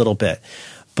 yeah, just a little bit.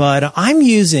 But I'm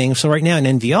using right now in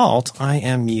NVAlt, I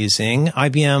am using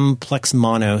IBM Plex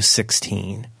Mono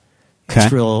 16. Okay.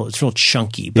 It's real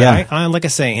chunky. But yeah. I like I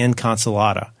say,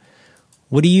 Inconsolata.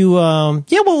 What do you?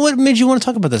 What made you want to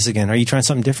talk about this again? Are you trying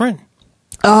something different?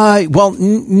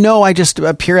 No. I just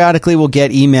periodically will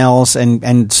get emails,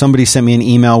 and somebody sent me an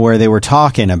email where they were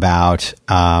talking about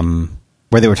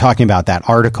that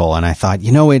article, and I thought,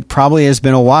 it probably has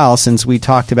been a while since we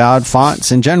talked about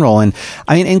fonts in general. And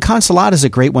I mean, Inconsolata is a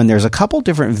great one. There's a couple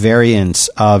different variants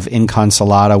of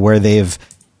Inconsolata where they've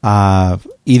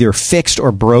either fixed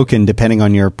or broken, depending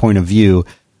on your point of view,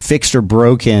 fixed or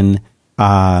broken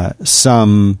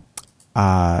some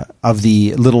of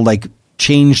the little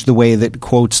changed the way that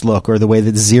quotes look or the way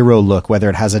that zero look, whether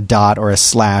it has a dot or a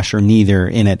slash or neither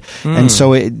in it. And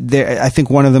so I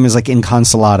think one of them is like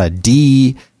Inconsolata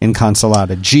D,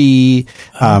 Inconsolata G.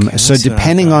 So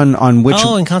depending on which...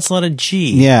 Oh, Inconsolata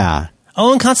G. Yeah.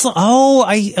 Oh,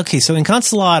 okay. So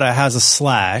Inconsolata has a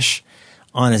slash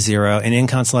on a zero, and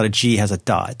Inconsolata G has a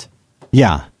dot.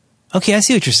 Yeah. Okay, I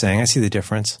see what you're saying. I see the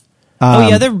difference.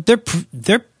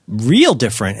 They're real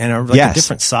different and are like a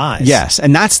different size. Yes,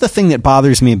 and that's the thing that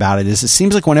bothers me about it is it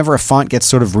seems like whenever a font gets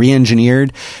sort of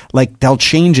re-engineered, like they'll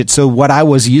change it. So what I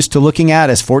was used to looking at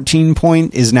as 14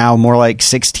 point is now more like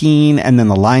 16, and then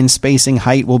the line spacing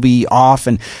height will be off.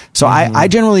 And so I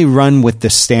generally run with the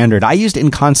standard. I used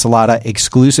Inconsolata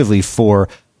exclusively for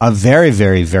a very,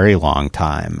 very, very long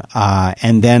time.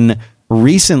 And then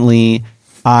recently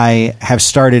I have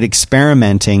started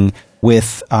experimenting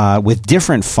with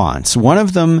different fonts. One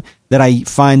of them that I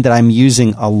find that I'm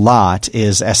using a lot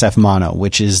is SF Mono,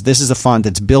 this is a font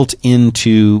that's built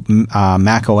into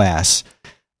Mac OS.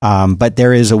 But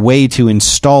there is a way to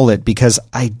install it because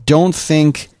I don't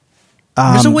think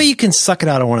there's a way you can suck it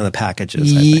out of one of the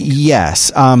packages.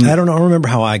 Yes. I don't know. I don't remember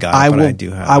how I got it, but I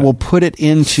do have it. I will put it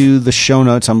into the show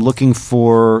notes. I'm looking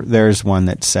for, there's one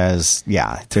that says,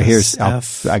 so here's,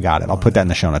 I got it. I'll put that in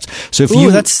the show notes. So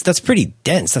if that's pretty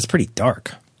dense. That's pretty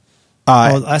dark.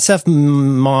 SF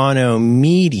Mono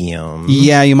Medium.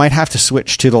 Yeah, you might have to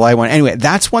switch to the light one. Anyway,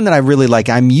 that's one that I really like.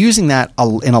 I'm using that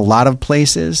in a lot of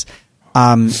places.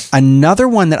 Another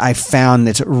one that I found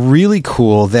that's really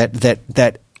cool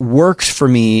that works for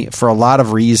me for a lot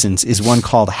of reasons is one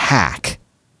called Hack.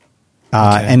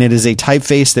 And it is a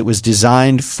typeface that was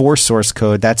designed for source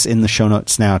code. That's in the show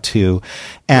notes now too.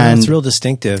 And it's real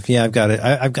distinctive. Yeah, I've got it.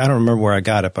 I don't remember where I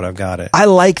got it, but I've got it. I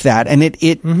like that. And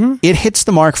it hits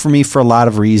the mark for me for a lot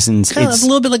of reasons. It's a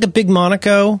little bit like a big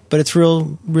Monaco, but it's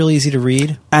real easy to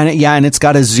read. And it's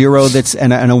got a 0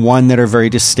 and a 1 that are very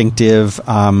distinctive.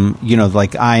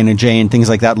 Like I and a J and things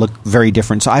like that look very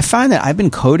different. So I find that I've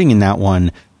been coding in that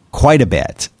one quite a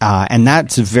bit. And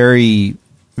that's very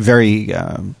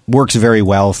works very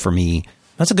well for me.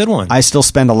 That's a good one. I still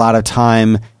spend a lot of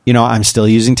time, I'm still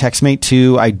using TextMate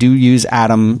 2. I do use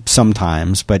Atom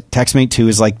sometimes, but TextMate 2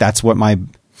 is like, that's what my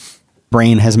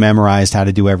brain has memorized how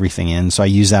to do everything in. So I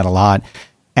use that a lot.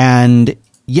 And,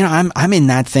 I'm in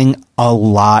that thing a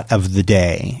lot of the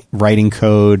day, writing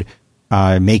code,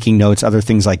 making notes, other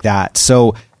things like that.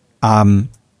 So,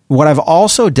 what I've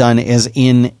also done is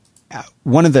in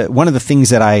one of the things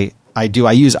that I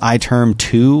use iTerm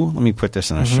 2. Let me put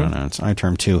this in the show notes.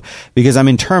 iTerm 2, because I'm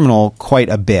in Terminal quite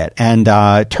a bit. And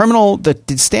Terminal, the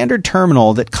standard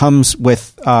Terminal that comes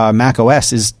with Mac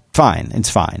OS is fine. It's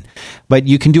fine. But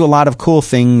you can do a lot of cool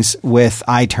things with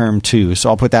iTerm 2. So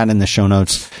I'll put that in the show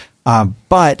notes.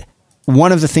 But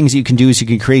one of the things you can do is you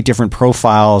can create different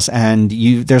profiles, and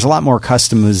there's a lot more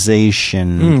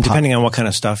customization depending on what kind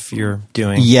of stuff you're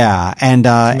doing. Yeah,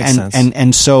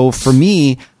 and so for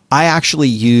me, I actually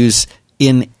use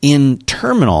in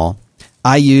Terminal,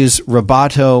 I use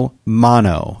Roboto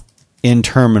Mono in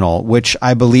Terminal, which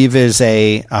I believe is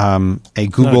a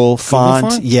Google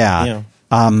font. Yeah.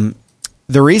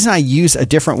 The reason I use a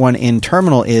different one in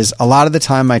Terminal is a lot of the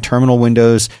time my Terminal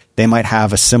windows, they might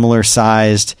have a similar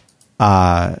sized.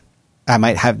 I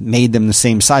might have made them the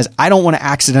same size. I don't want to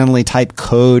accidentally type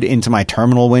code into my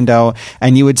Terminal window.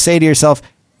 And you would say to yourself,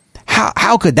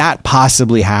 how could that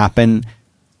possibly happen?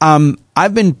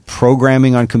 I've been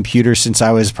programming on computers since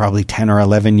I was probably 10 or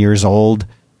 11 years old.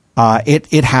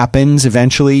 It happens.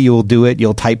 Eventually you'll do it.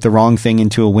 You'll type the wrong thing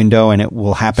into a window and it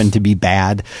will happen to be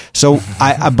bad. So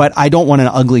but I don't want an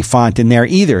ugly font in there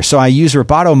either. So I use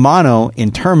Roboto Mono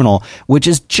in Terminal, which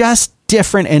is just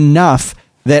different enough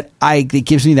that it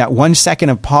gives me that 1 second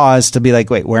of pause to be like,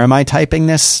 wait, where am I typing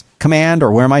this command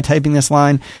or where am I typing this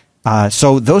line?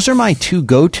 So those are my two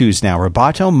go-tos now.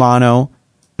 Roboto Mono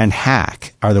and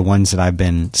Hack are the ones that I've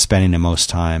been spending the most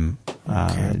time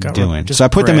doing. So I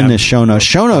put them in the show notes.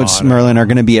 Show notes, Merlin, are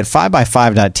going to be at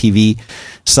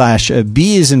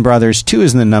 5by5.tv/B as in brothers, 2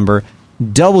 as in the number,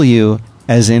 W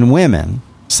as in women,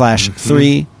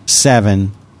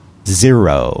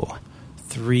 /370.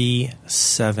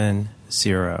 370.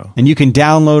 And you can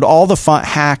download all the font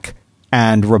Hack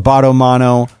and Roboto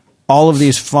Mono. All of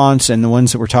these fonts and the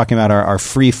ones that we're talking about are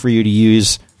free for you to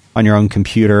use on your own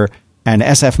computer. And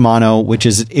SF Mono, which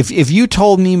is, if you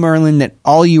told me, Merlin, that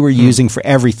all you were using for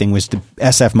everything was the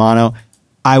SF Mono,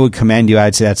 I would commend you.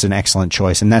 I'd say that's an excellent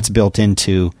choice. And that's built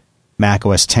into Mac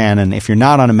OS X. And if you're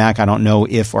not on a Mac, I don't know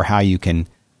if or how you can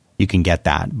get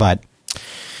that. But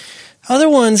other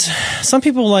ones, some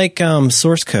people like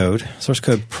Source Code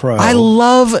Pro. I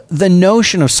love the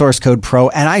notion of Source Code Pro,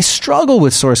 and I struggle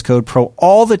with Source Code Pro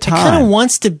all the time. It kind of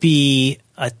wants to be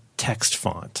a text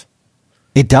font.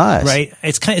 It does. Right?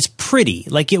 It's pretty.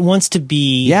 Like it wants to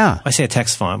be, I say a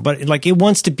text font, but like it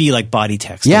wants to be like body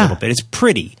text a little bit. It's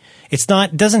pretty.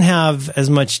 Doesn't have as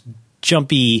much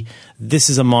jumpy, this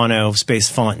is a mono space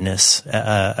fontness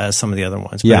as some of the other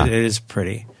ones, but it is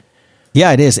pretty.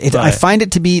 Yeah, it is. I find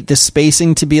it to be, the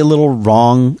spacing to be a little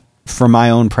wrong for my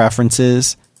own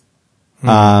preferences.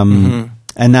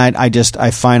 And that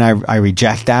I find I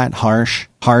reject that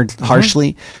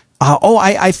harshly.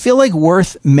 I feel like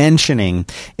worth mentioning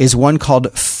is one called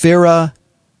Fira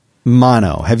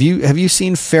Mono. Have you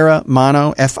seen Fira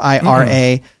Mono?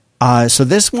 Fira. So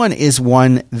this one is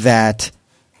one that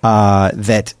Mozilla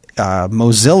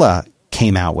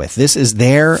came out with. This is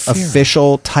their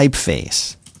official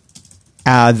typeface.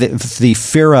 The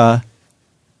Fira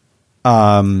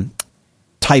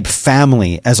type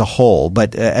family as a whole,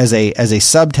 but as a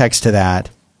subtext to that.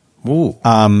 Ooh,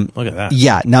 look at that.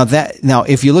 Yeah. Now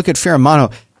if you look at Fira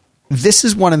Mono, this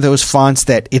is one of those fonts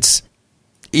that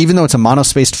even though it's a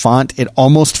monospaced font, it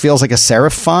almost feels like a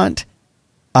serif font.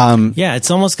 Yeah,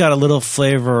 it's almost got a little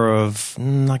flavor of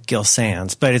not Gil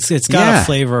Sans, but it's got a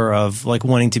flavor of like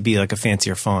wanting to be like a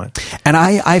fancier font. And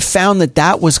I found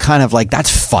that was kind of like, that's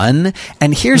fun.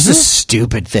 And here's the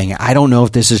stupid thing. I don't know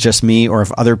if this is just me or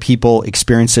if other people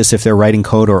experience this if they're writing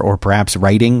code or perhaps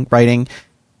writing,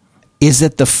 is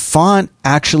that the font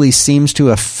actually seems to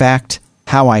affect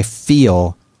how I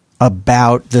feel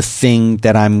about the thing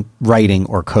that I'm writing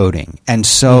or coding. And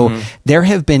so there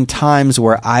have been times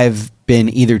where I've been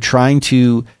either trying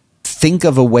to think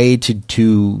of a way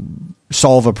to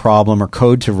solve a problem or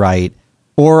code to write,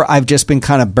 or I've just been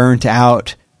kind of burnt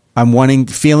out.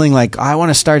 feeling like I want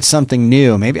to start something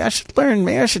new. Maybe I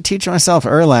should teach myself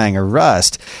Erlang or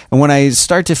Rust. And when I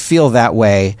start to feel that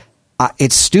way,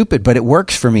 it's stupid, but it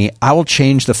works for me. I will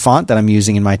change the font that I'm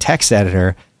using in my text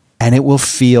editor, and it will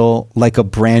feel like a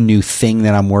brand new thing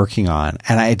that I'm working on.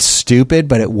 And it's stupid,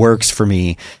 but it works for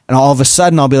me. And all of a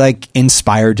sudden, I'll be like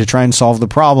inspired to try and solve the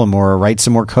problem or write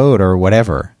some more code or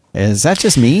whatever. Is that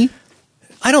just me?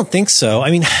 I don't think so. I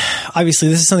mean, obviously,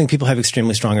 this is something people have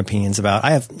extremely strong opinions about.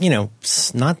 I have,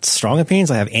 not strong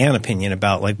opinions. I have an opinion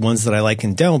about like ones that I like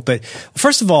and don't. But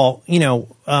first of all,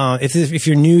 if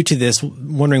you're new to this,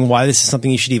 wondering why this is something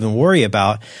you should even worry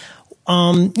about,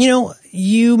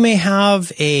 you may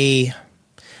have an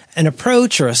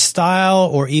approach or a style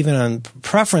or even on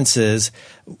preferences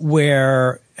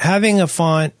where having a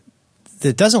font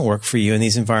that doesn't work for you in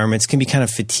these environments can be kind of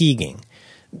fatiguing,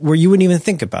 where you wouldn't even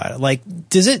think about it. Like,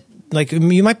 does it, like,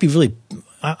 you might be really,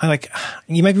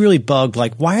 bugged.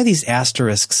 Like, why are these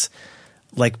asterisks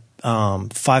like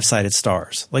 5-sided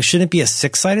stars? Like, shouldn't it be a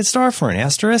 6-sided star for an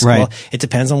asterisk? Right. Well, it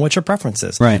depends on what your preference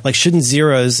is. Right. Like, shouldn't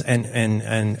zeros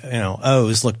and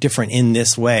O's look different in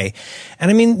this way?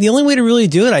 And I mean, the only way to really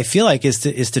do it, I feel like, is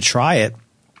to try it.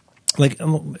 Like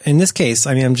in this case,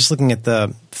 I mean, I'm just looking at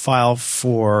the file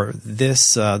for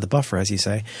this, the buffer, as you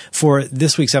say, for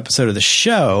this week's episode of the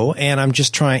show, and I'm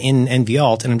just trying in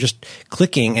NVAlt, and I'm just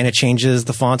clicking, and it changes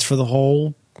the fonts for the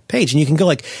whole page. And you can go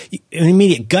like an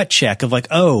immediate gut check of like,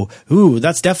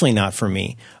 that's definitely not for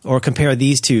me, or compare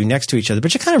these two next to each other.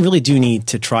 But you kind of really do need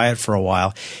to try it for a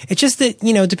while. It's just that,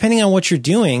 depending on what you're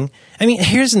doing, I mean,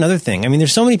 here's another thing. I mean,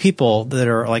 there's so many people that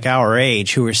are like our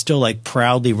age who are still like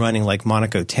proudly running like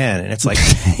Monaco 10. And it's like,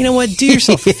 you know what? Do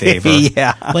yourself a favor.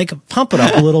 Yeah. Like pump it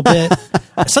up a little bit.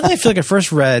 Something I feel like I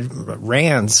first read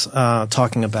Rand's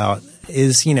talking about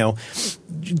is,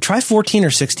 try 14 or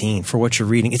 16 for what you're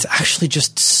reading. It's actually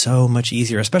just so much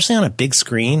easier, especially on a big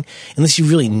screen, unless you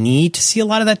really need to see a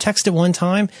lot of that text at one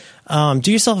time.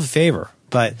 Do yourself a favor.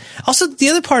 But also the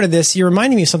other part of this, you're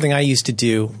reminding me of something I used to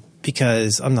do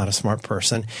because I'm not a smart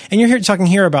person. And you're talking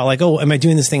here about like, am I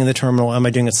doing this thing in the terminal? Am I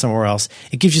doing it somewhere else?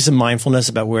 It gives you some mindfulness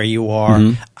about where you are.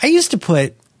 Mm-hmm. I used to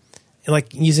put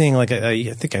like using like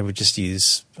I think I would just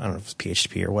use, I don't know if it's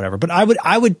PHP or whatever, but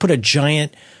I would put a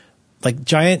giant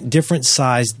different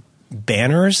sized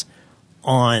banners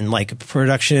on like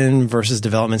production versus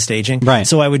development staging. Right.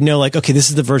 So I would know like, okay, this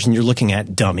is the version you're looking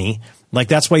at, dummy. Like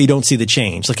that's why you don't see the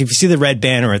change. Like if you see the red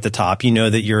banner at the top, you know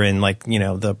that you're in like,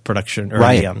 the production or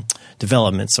the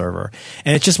development server.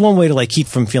 And it's just one way to like keep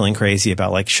from feeling crazy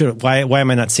about like, why am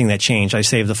I not seeing that change? I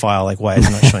saved the file. Like why is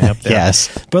it not showing up there? Yes.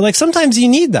 But like sometimes you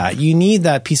need that. You need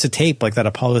that piece of tape, like that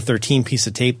Apollo 13 piece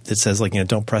of tape that says like,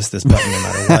 don't press this button no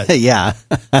matter what. Yeah.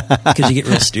 Because you get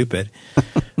real stupid.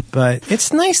 But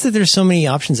it's nice that there's so many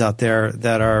options out there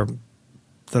that are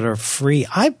free.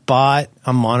 I bought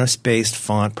a monospaced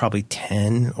font probably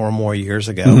 10 or more years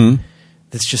ago. Mm-hmm.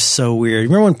 That's just so weird.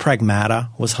 Remember when Pragmata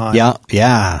was hot?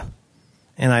 Yeah.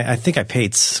 And I think I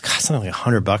paid something like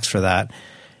 $100 for that.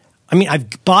 I mean,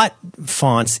 I've bought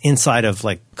fonts inside of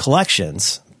like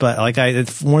collections, but like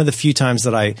it's one of the few times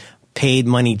that I paid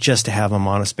money just to have a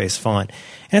monospaced font.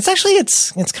 And it's actually,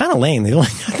 it's kind of lame. They only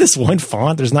got this one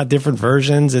font. There's not different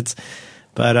versions.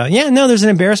 But there's an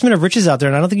embarrassment of riches out there,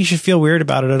 and I don't think you should feel weird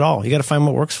about it at all. You got to find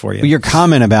what works for you. Your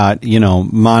comment about,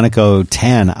 Monaco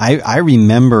 10, I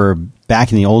remember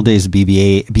back in the old days of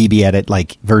BB Edit,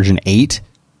 like version 8,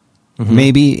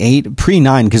 maybe 8,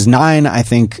 pre-9, because 9, I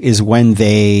think, is when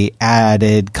they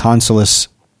added Consolas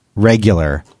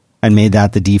Regular and made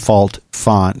that the default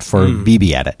font for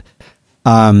BB Edit.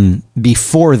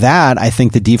 Before that, I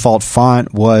think the default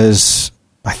font was,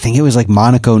 I think it was like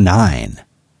Monaco 9.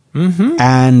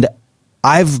 And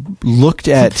I've looked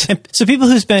at... So people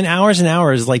who spend hours and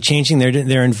hours like changing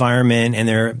their environment and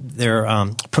their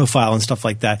profile and stuff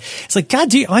like that, it's like,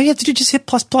 God, all you have to do is just hit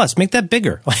 ++, make that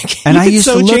bigger. Like, and I used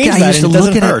to look at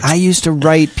it. I used to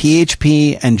write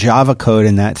PHP and Java code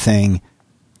in that thing,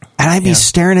 and I'd be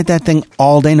staring at that thing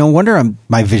all day. No wonder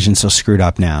my vision's so screwed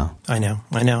up now. I know.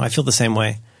 I feel the same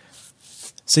way.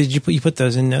 So did you put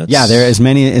those in notes? Yeah, there are as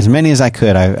many as I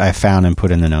could. I found and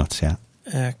put in the notes. Yeah.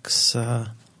 Excellent.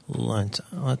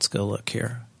 Let's go look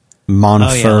here.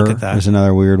 Monifer is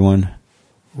another weird one.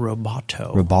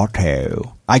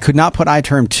 Roboto. I could not put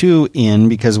iTerm 2 in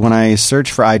because when I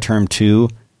searched for iTerm 2,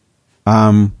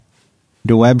 the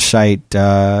website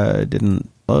didn't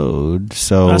load.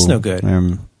 So that's no good.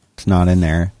 It's not in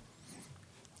there.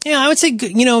 Yeah, I would say,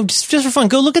 just for fun,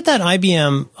 go look at that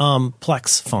IBM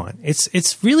Plex font.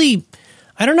 It's really,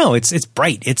 I don't know. It's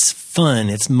bright. It's fun.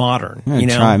 It's modern.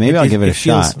 Try. Maybe I'll give it a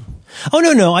shot. Oh,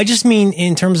 no. I just mean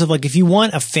in terms of like if you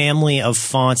want a family of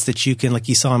fonts that you can, like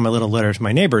you saw in my little letter to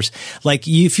my neighbors, like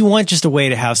if you want just a way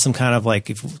to have some kind of like,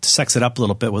 to sex it up a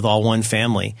little bit with all one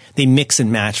family, they mix and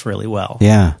match really well.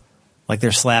 Yeah. Like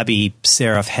they're slabby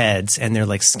serif heads and they're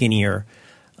like skinnier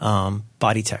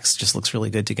body text. Just looks really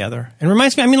good together. And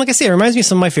reminds me, like I say, it reminds me of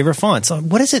some of my favorite fonts.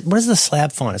 What is it? What is the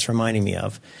slab font it's reminding me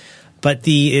of? But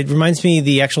it reminds me,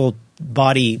 the actual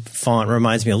body font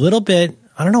reminds me a little bit,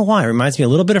 I don't know why. It reminds me a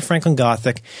little bit of Franklin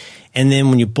Gothic. And then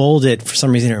when you bold it, for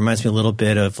some reason, it reminds me a little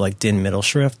bit of like DIN Middle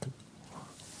Shrift.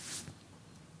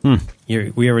 Were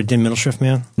you ever a DIN Middle Shrift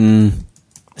man?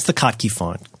 It's the Kottke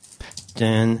font.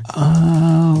 DIN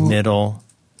Middle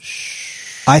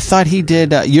Shrift. I thought he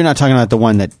did. You're not talking about the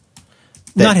one that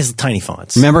not his tiny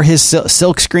fonts. Remember his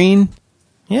silk screen?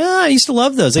 Yeah, I used to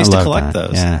love those. I used to collect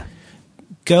those. Yeah.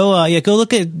 Go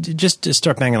look at, just to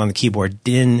start banging on the keyboard,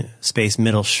 DIN space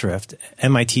Middle Shrift,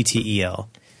 Mittel.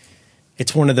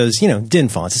 It's one of those, DIN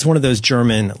fonts. It's one of those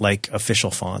German, like,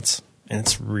 official fonts, and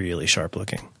it's really sharp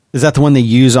looking. Is that the one they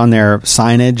use on their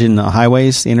signage in the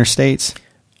highways, the interstates?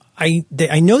 I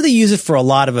know they use it for a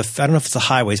lot of, I don't know if it's the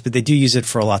highways, but they do use it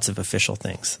for lots of official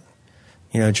things.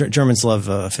 Germans love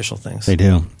official things. They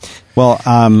do. Well,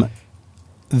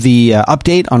 the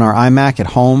update on our iMac at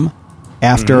home,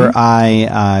 after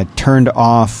I turned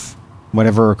off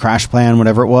whatever crash plan,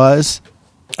 whatever it was.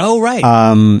 Oh,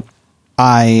 right.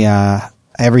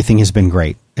 Everything has been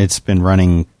great. It's been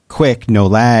running quick, no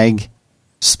lag,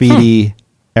 speedy,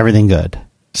 everything good.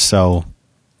 So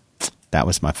that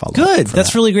was my follow-up. Good.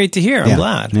 That's really great to hear. I'm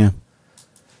glad. Yeah.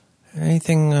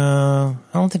 Anything, I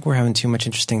don't think we're having too much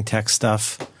interesting tech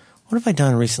stuff. What have I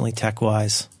done recently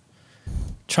tech-wise?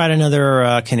 Tried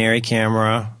another Canary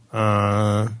camera.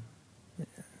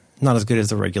 Not as good as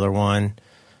the regular one.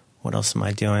 What else am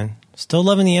I doing? Still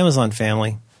loving the Amazon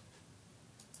family.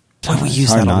 Boy, we use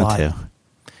that a lot.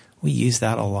 We use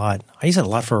that a lot. I use it a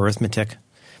lot for arithmetic.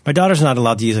 My daughter's not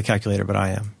allowed to use a calculator, but I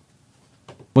am.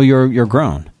 Well, you're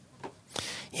grown.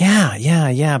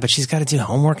 Yeah. But she's got to do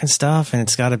homework and stuff, and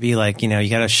it's got to be like, you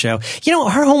got to show.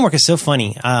 Her homework is so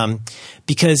funny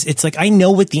because it's like I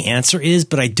know what the answer is,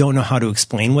 but I don't know how to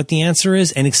explain what the answer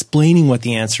is, and explaining what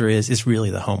the answer is really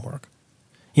the homework.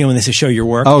 When they say show your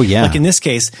work. Oh, yeah. Like in this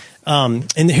case,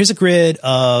 and here's a grid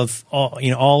of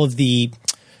all of the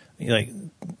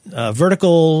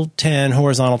vertical 10,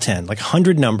 horizontal 10, like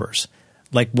 100 numbers.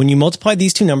 Like when you multiply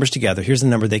these two numbers together, here's the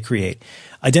number they create.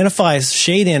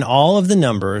 Shade in all of the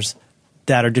numbers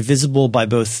that are divisible by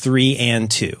both 3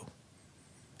 and 2.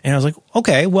 And I was like,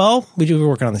 okay, well, we were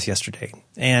working on this yesterday.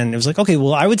 And it was like, okay,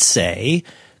 well, I would say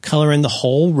color in the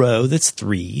whole row that's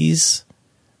 3s.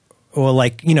 Or the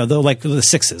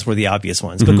 6s were the obvious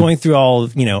ones. But going through all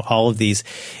of these,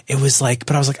 it was like,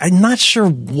 but I was like, I'm not sure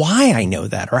why I know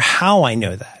that or how I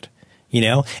know that,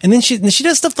 And then she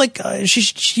does stuff like,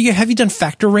 have you done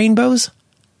factor rainbows?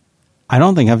 I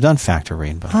don't think I've done factor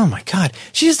rainbows. Oh my God.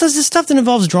 She just does this stuff that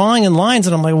involves drawing and lines.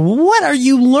 And I'm like, what are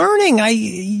you learning?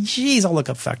 I'll look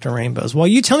up factor rainbows. Well,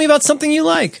 you tell me about something you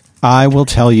like. I will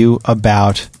tell you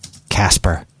about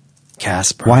Casper.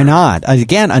 Casper. Why not?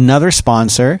 Again, another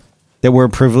sponsor that we're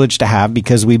privileged to have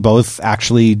because we both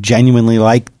actually genuinely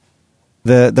like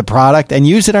the product and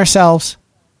use it ourselves.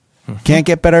 Can't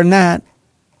get better than that.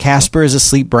 Casper is a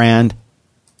sleep brand,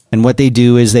 and what they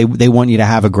do is they want you to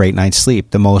have a great night's sleep,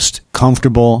 the most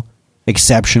comfortable,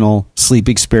 exceptional sleep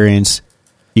experience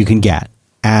you can get.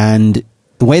 And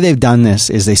the way they've done this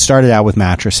is they started out with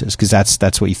mattresses, because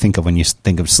that's what you think of when you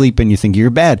think of sleep and you think of your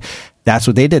bed. That's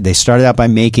what they did. They started out by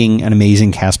making an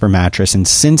amazing Casper mattress. And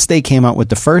since they came out with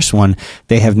the first one,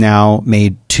 they have now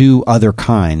made 2 other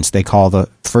kinds. They call the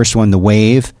first one the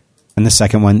Wave and the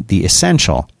second one the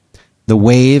Essential. The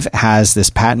Wave has this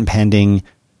patent pending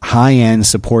high-end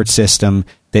support system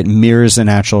that mirrors the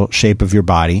natural shape of your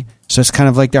body. So it's kind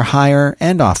of like their higher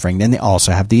end offering. Then they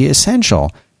also have the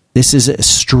Essential. This is a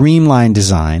streamlined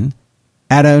design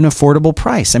at an affordable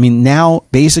price. I mean, now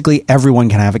basically everyone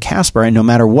can have a Casper, and no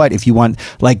matter what, if you want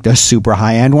like the super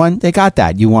high end one, they got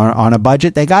that. You want on a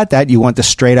budget, they got that. You want the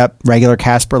straight up regular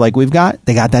Casper like we've got,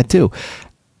 they got that too.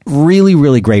 Really,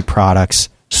 really great products.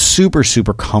 Super,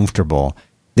 super comfortable.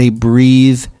 They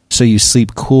breathe so you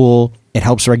sleep cool. It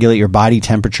helps regulate your body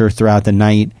temperature throughout the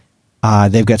night.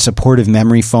 They've got supportive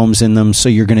memory foams in them, so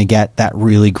you're going to get that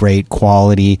really great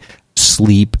quality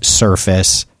sleep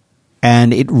surface.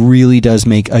 And it really does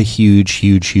make a huge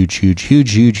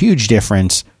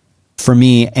difference for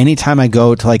me. Anytime I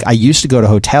go to, like, I used to go to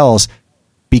hotels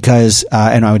because,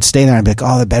 and I would stay there and I'd be like,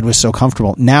 oh, the bed was so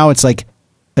comfortable. Now it's like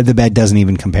the bed doesn't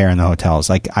even compare in the hotels.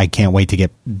 Like, I can't wait to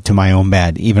get to my own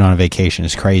bed, even on a vacation.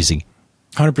 It's crazy.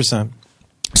 100%.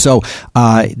 So,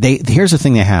 here's the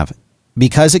thing they have,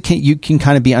 because you can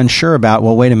kind of be unsure about,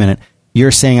 well, wait a minute, you're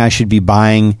saying I should be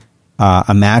buying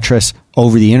a mattress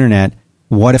over the internet.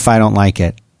 What if I don't like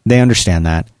it? They understand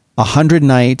that. 100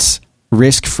 nights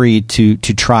risk-free to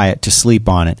try it, to sleep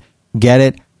on it. Get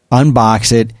it,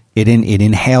 unbox it. It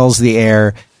inhales the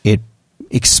air. It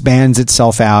expands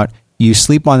itself out. You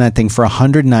sleep on that thing for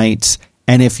 100 nights,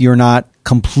 and if you're not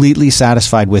completely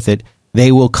satisfied with it,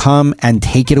 they will come and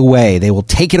take it away. They will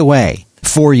take it away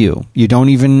for you. You don't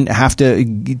even have to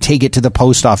take it to the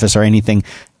post office or anything.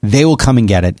 They will come and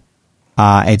get it.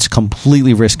 It's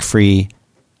completely risk-free.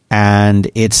 And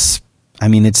it's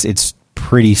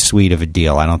pretty sweet of a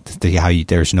deal. I don't see how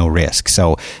there's no risk.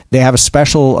 So they have a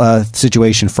special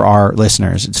situation for our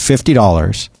listeners. It's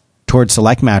 $50 towards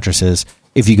select mattresses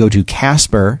if you go to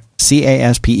Casper,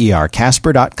 Casper,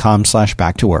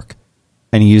 Casper.com/back-to-work,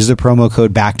 and you use the promo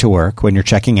code back-to-work when you're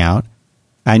checking out,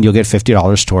 and you'll get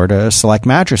 $50 toward select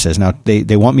mattresses. Now,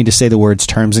 they want me to say the words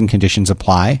terms and conditions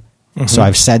apply. Mm-hmm. So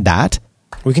I've said that.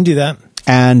 We can do that.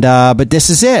 And but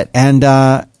this is it, and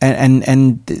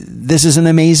this is an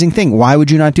amazing thing. Why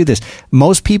would you not do this?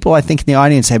 Most people, I think, in the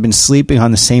audience have been sleeping on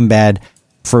the same bed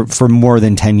for more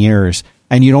than 10 years,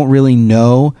 and you don't really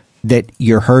know that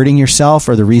you're hurting yourself,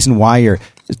 or the reason why you're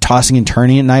tossing and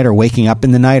turning at night, or waking up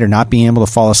in the night, or not being able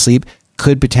to fall asleep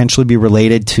could potentially be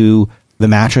related to the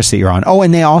mattress that you're on. Oh,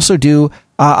 and they also do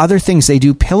other things. They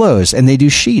do pillows and they do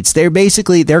sheets. They're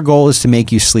basically, their goal is to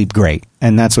make you sleep great,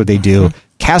 and that's what they do.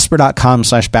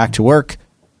 Casper.com/back-to-work.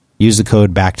 Use the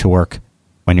code back-to-work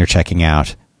when you're checking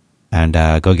out, and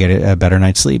go get a better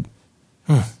night's sleep.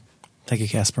 Thank you,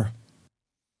 Casper.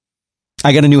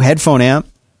 I got a new headphone amp.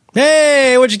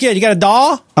 Hey, what'd you get? You got a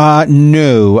DAW?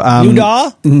 No. New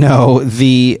DAW? No,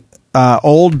 the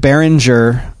old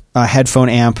Behringer headphone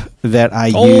amp that I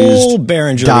used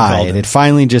Behringer died. It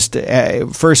finally just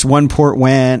first one port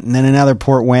went, and then another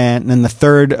port went, and then the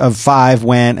third of 5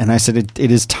 went, and I said, it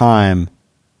is time.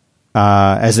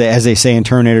 As they say in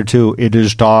Terminator 2, it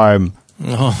is time.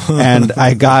 Oh. And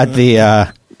I got the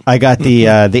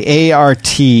ART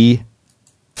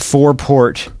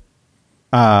 4-port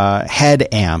head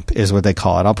amp is what they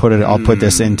call it. I'll put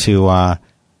this into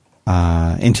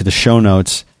the show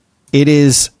notes.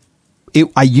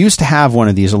 I used to have one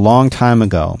of these a long time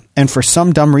ago, and for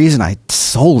some dumb reason, I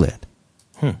sold it.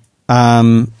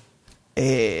 I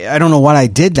don't know what I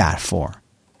did that for,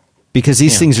 because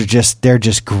these things they're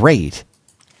just great,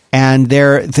 and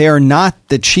they're not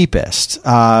the cheapest.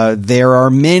 There are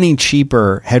many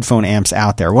cheaper headphone amps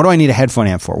out there. What do I need a headphone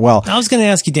amp for? Well, I was going to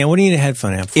ask you, Dan, what do you need a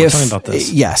headphone amp for? Tell me about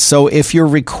this. Yes, so if you're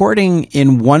recording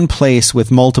in one place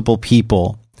with multiple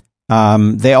people,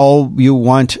 you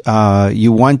want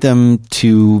them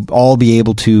to all be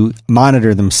able to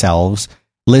monitor themselves,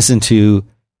 listen to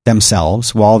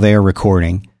themselves while they're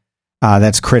recording.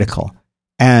 That's critical.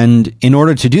 And in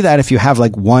order to do that, if you have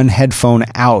like one headphone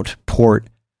out port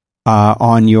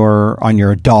on your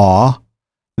DAW,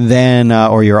 then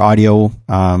or your audio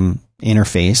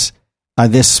interface,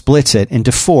 this splits it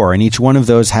into 4, and each one of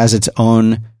those has its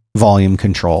own volume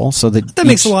control, so that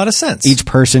makes a lot of sense. Each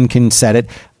person can set it.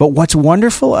 But what's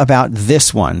wonderful about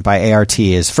this one by ART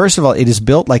is, first of all, it is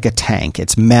built like a tank.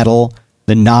 It's metal.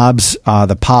 The knobs,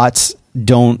 the pots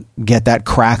don't get that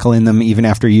crackle in them even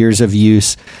after years of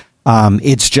use.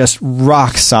 It's just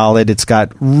rock solid. It's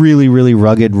got really, really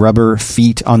rugged rubber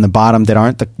feet on the bottom that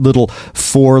aren't the little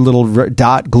 4 little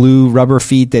dot glue rubber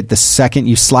feet that the second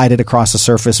you slide it across the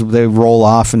surface, they roll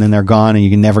off and then they're gone and you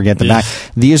can never get them back.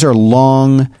 These are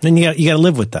long. Then you got to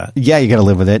live with that. Yeah, you got to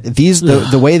live with it. These,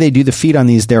 the way they do the feet on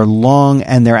these, they're long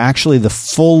and they're actually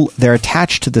they're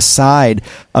attached to the side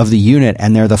of the unit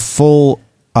and they're the full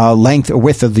length or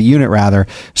width of the unit rather,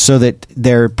 so that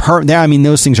I mean,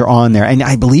 those things are on there, and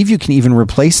I believe you can even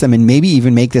replace them and maybe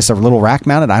even make this a little rack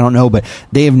mounted. I don't know, but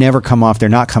they have never come off. They're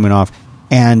not coming off.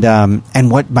 And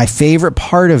what my favorite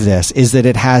part of this is that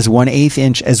it has 1/8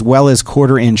 inch as well as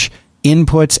 1/4 inch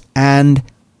inputs and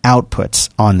outputs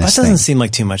on this. That doesn't seem like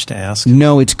too much to ask.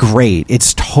 No, it's great.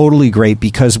 It's totally great,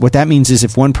 because what that means is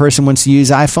if one person wants to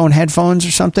use iPhone headphones or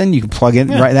something, you can plug it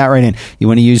right in. You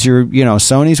want to use your,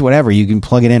 Sony's, whatever, you can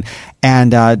plug it in.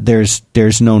 And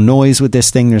there's no noise with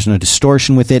this thing. There's no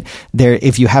distortion with it.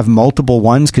 If you have multiple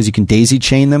ones, because you can daisy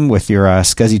chain them with your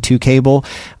SCSI 2 cable,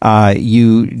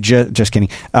 just kidding.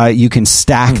 You can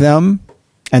stack them.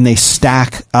 And they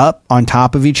stack up on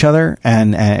top of each other,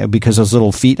 and because those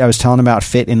little feet I was telling about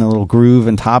fit in a little groove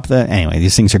on top of anyway,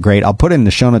 these things are great. I'll put it in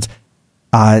the show notes.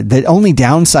 The only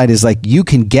downside is you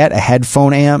can get a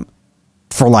headphone amp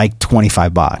for like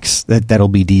 $25. That'll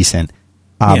be decent.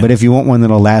 But if you want one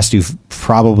that'll last you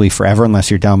probably forever,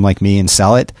 unless you're dumb like me and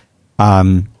sell it,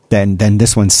 then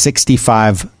this one's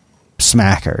 65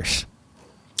 smackers.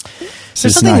 So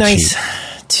there's something nice.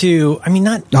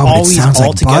 Not always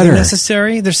altogether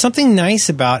necessary. There's something nice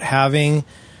about having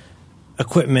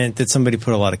equipment that somebody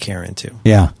put a lot of care into.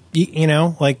 Yeah.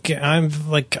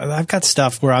 I've got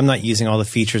stuff where I'm not using all the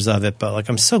features of it, but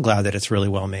I'm so glad that it's really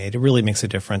well made. It really makes a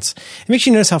difference. It makes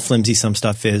you notice how flimsy some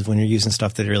stuff is when you're using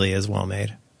stuff that really is well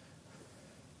made.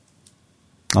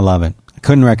 I love it. I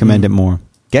couldn't recommend it more.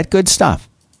 Get good stuff.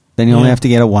 Then you only have to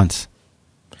get it once.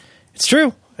 It's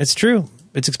true.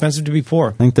 It's expensive to be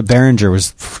poor. I think the Behringer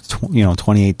was,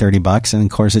 $28-$30, and of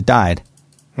course it died.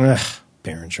 Ugh,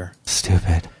 Behringer.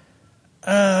 Stupid.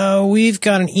 We've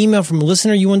got an email from a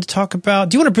listener you want to talk about.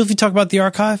 Do you want to briefly talk about the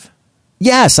archive?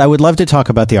 Yes, I would love to talk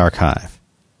about the archive.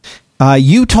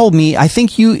 You told me,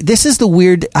 this is the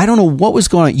weird, I don't know what was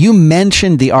going on. You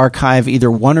mentioned the archive either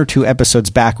 1 or 2 episodes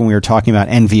back when we were talking about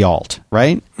NVAlt,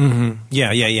 right? Mm-hmm.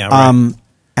 Yeah. Right.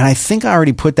 And I think I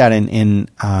already put that in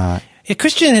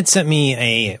Christian had sent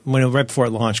me right before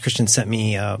it launched. Christian sent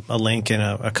me a link and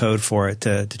a code for it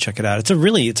to check it out. It's a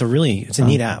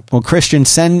neat app. Well, Christian,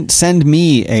 send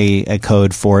me a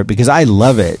code for it because I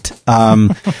love it.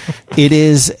 It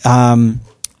is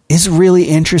really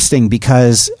interesting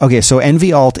because so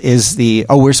NVAlt is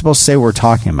we're supposed to say what we're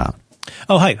talking about.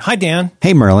 Oh, hi Dan.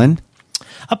 Hey Merlin.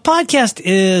 A podcast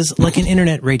is like an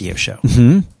internet radio show.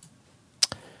 Mm-hmm.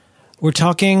 We're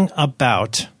talking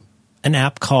about an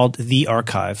app called The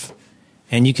Archive.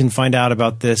 And you can find out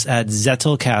about this at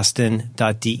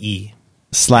zettelkasten.de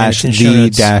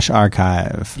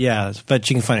 /the-archive. Yeah, but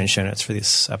you can find it in show notes for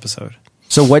this episode.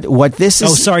 So what this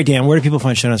is... Oh, sorry, Dan. Where do people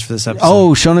find show notes for this episode?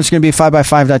 Oh, show notes are going to be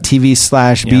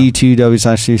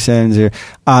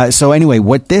 5x5.tv/b2w/370. So anyway,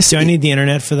 what this... Do I need the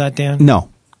internet for that, Dan? No.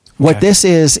 What this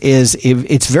is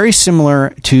it's very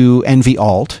similar to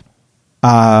NVAlt,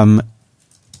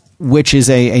 which is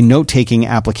a note-taking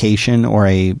application or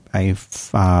a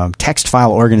text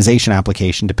file organization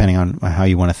application, depending on how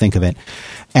you want to think of it.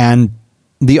 And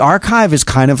the archive is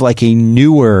kind of like a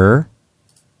newer,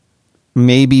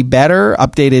 maybe better,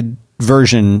 updated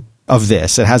version of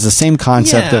this. It has the same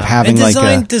concept of having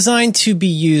designed to be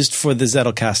used for the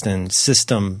Zettelkasten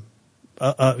system.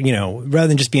 Rather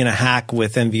than just being a hack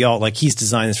with NVAlt, he's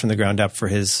designed this from the ground up for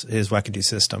his wackadoo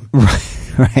system.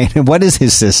 Right. And what is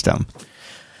his system?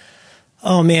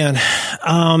 Oh man,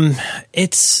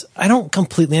 I don't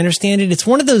completely understand it. It's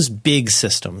one of those big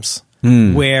systems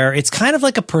where it's kind of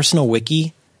like a personal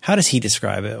wiki. How does he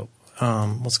describe it?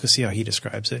 Let's go see how he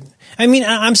describes it. I mean,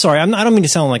 I'm sorry, I don't mean to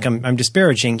sound like I'm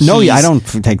disparaging. I don't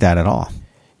take that at all.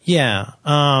 Yeah,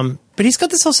 but he's got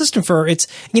this whole system for it's.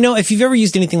 If you've ever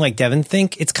used anything like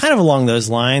DevonThink, it's kind of along those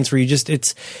lines where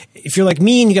if you're like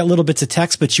me and you got little bits of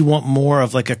text, but you want more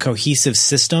of like a cohesive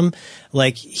system.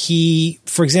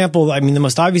 For example, the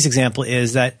most obvious example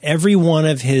is that every one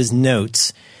of his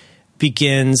notes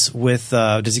begins with,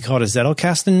 does he call it a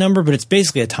Zettelkasten number? But it's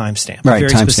basically a timestamp, right, a very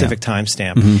specific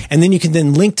timestamp. Mm-hmm. And then you can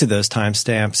then link to those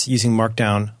timestamps using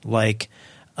Markdown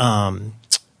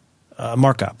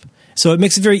markup. So it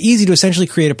makes it very easy to essentially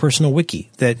create a personal wiki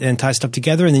and tie stuff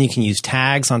together, and then you can use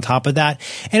tags on top of that.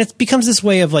 And it becomes this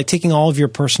way of taking all of your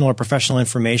personal or professional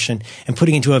information and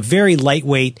putting it into a very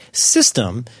lightweight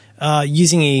system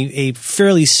using a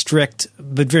fairly strict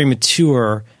but very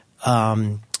mature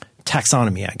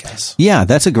taxonomy, I guess. Yeah,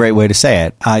 that's a great way to say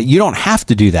it. You don't have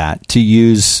to do that to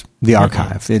use the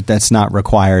archive. That's not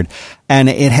required. And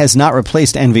it has not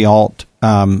replaced NVAlt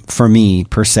for me,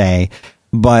 per se.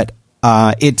 But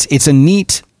it's a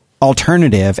neat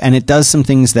alternative, and it does some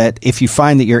things that if you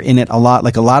find that you're in it a lot,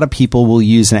 like a lot of people will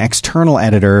use an external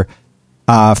editor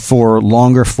for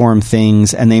longer form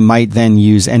things, and they might then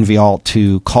use NVAlt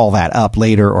to call that up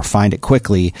later or find it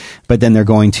quickly, but then they're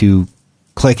going to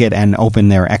click it and open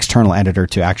their external editor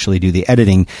to actually do the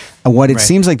editing. What it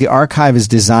seems like the archive is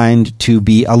designed to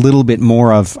be a little bit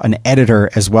more of an editor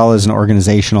as well as an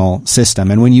organizational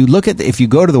system. And when you look at if you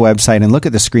go to the website and look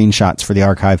at the screenshots for the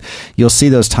archive, you'll see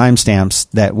those timestamps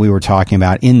that we were talking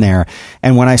about in there.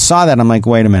 And when I saw that, I'm like,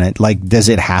 wait a minute, like, does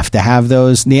it have to have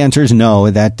those? The answer is no,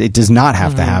 that it does not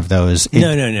have to have those.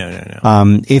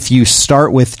 No. If you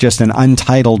start with just an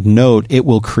untitled note, it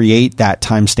will create that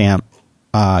timestamp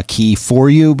key for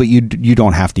you, but you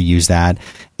don't have to use that.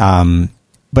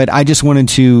 But I just wanted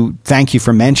to thank you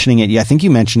for mentioning it. I think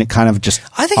you mentioned it kind of just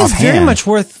I think offhand. It's very much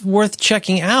worth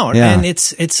checking out. Yeah. And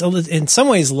it's in some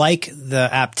ways like the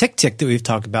app TickTick that we've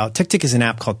talked about. TickTick is an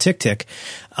app called TickTick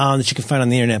that you can find on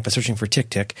the internet by searching for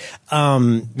TickTick.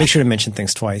 Make sure to mention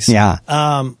things twice. Yeah.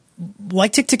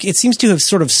 Like TickTick, it seems to have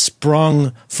sort of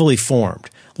sprung fully formed.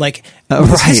 Like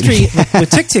history with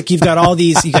TickTick, you've got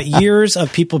years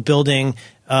of people building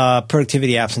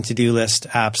productivity apps and to-do list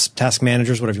apps, task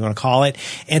managers, whatever you want to call it.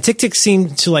 And TickTick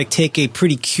seemed to like take a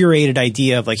pretty curated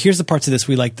idea of like, here's the parts of this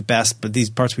we like the best, but these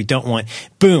parts we don't want.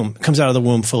 Boom, comes out of the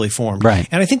womb fully formed. Right.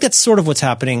 And I think that's sort of what's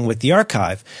happening with the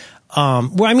archive. I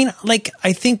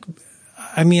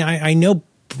know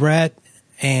Brett.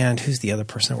 And who's the other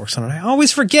person that works on it? I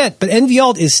always forget, but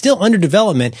NVAlt is still under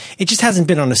development. It just hasn't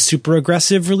been on a super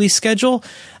aggressive release schedule.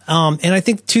 And I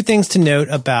think two things to note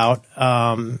about,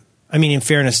 in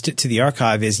fairness to the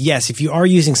archive is, yes, if you are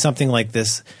using something like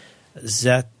this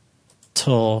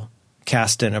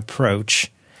Zettelkasten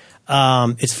approach,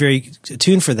 it's very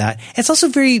tuned for that. It's also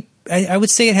very, I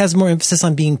would say it has more emphasis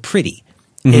on being pretty.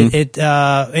 It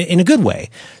in a good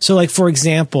way. So like, for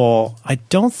example, I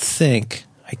don't think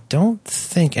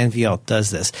NVAlt does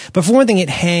this. But for one thing, it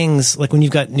hangs, like when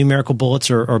you've got numerical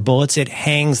bullets or bullets, it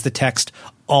hangs the text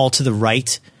all to the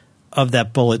right of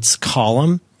that bullet's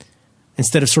column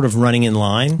instead of sort of running in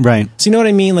line. Right. So you know what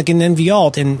I mean? Like in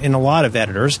NVAlt, in a lot of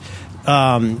editors,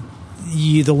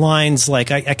 the lines,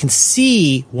 like I can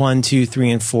see 1, 2,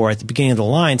 3, and 4 at the beginning of the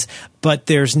lines, but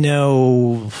there's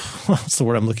no, what's the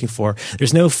word I'm looking for?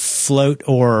 There's no float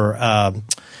or,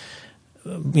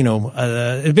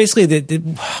 basically,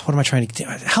 what am I trying to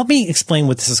help me explain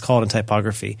what this is called in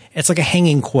typography? It's like a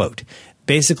hanging quote.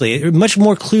 Basically, it much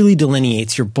more clearly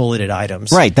delineates your bulleted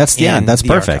items. Right. That's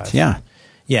perfect. Archive. Yeah.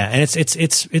 Yeah. And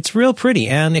it's real pretty.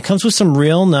 And it comes with some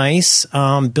real nice,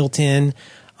 built-in,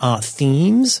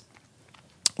 themes.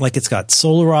 Like it's got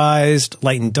solarized,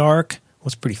 light and dark.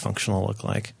 What's pretty functional look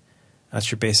like? That's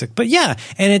your basic. But yeah.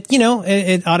 And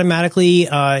it automatically,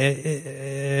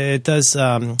 it does,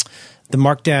 the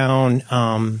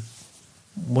markdown,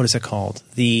 what is it called?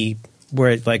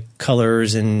 Where it like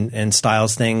colors and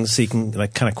styles things so you can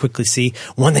like kind of quickly see.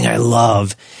 One thing I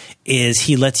love is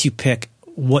he lets you pick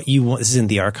what you want. This is in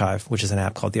the archive, which is an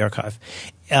app called the archive.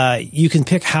 You can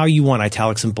pick how you want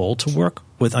italics and bold to work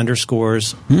with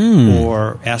underscores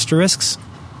or asterisks.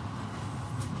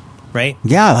 Right?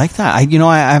 Yeah, I like that. I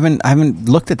haven't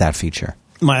looked at that feature.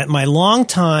 My long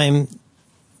time,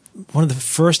 one of the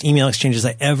first email exchanges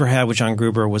I ever had with John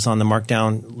Gruber was on the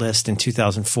Markdown list in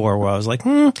 2004, where I was like,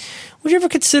 would you ever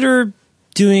consider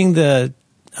doing the,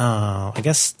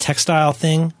 textile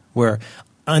thing where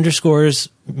underscores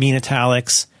mean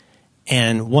italics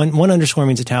and one underscore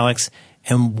means italics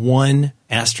and one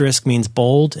asterisk means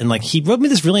bold? And like, he wrote me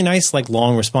this really nice, like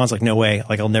long response, like, no way,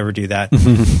 like I'll never do that.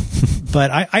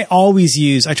 But I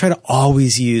try to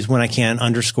always use when I can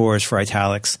underscores for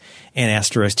italics and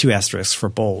two asterisks for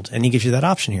bold. And he gives you that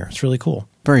option here. It's really cool.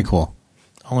 Very cool.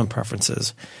 All in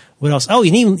preferences. What else? Oh,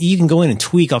 you can go in and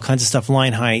tweak all kinds of stuff,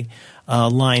 line height,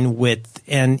 line width.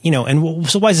 And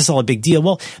so why is this all a big deal?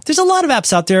 Well, there's a lot of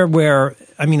apps out there where,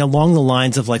 along the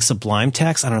lines of like Sublime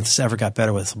Text, I don't know if this ever got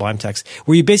better with Sublime Text,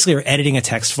 where you basically are editing a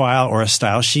text file or a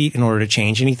style sheet in order to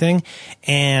change anything.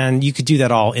 And you could do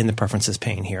that all in the preferences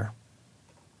pane here.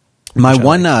 My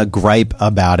one gripe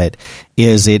about it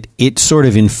is it sort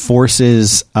of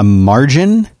enforces a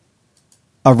margin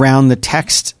around the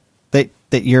text that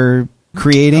you're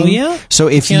creating. Oh, yeah? So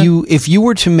if you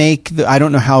were to make I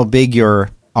don't know how big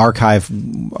your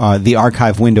the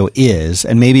archive window is,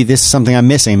 and maybe this is something I'm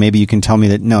missing. Maybe you can tell me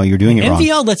that no, you're doing it wrong.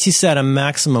 NVL lets you set a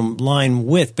maximum line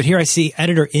width, but here I see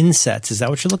editor insets. Is that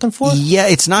what you're looking for? Yeah,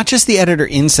 it's not just the editor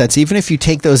insets. Even if you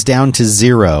take those down to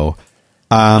 0,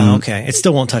 okay, it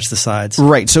still won't touch the sides.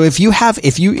 Right. So if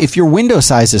your window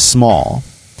size is small,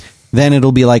 then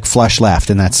it'll be like flush left,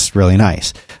 and that's really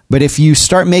nice. But if you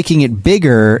start making it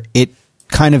bigger, it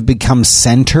kind of becomes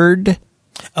centered.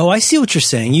 Oh, I see what you're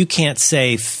saying. You can't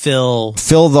say fill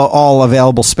the all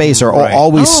available space, or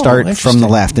always start from the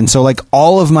left. And so, like,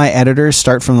 all of my editors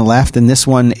start from the left, and this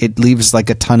one, it leaves like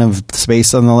a ton of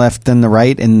space on the left and the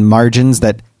right and margins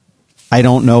that I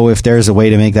don't know if there's a way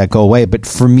to make that go away. But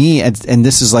for me, and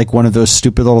this is like one of those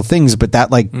stupid little things, but that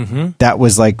that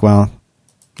was like, well.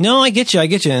 No, I get you.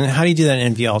 And how do you do that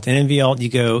in NVAlt? In NVAlt, you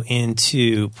go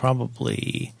into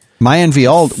probably my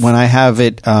NVAlt when I have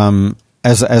it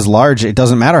as large. It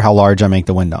doesn't matter how large I make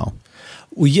the window.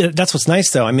 Well, yeah, that's what's nice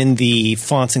though. I'm in the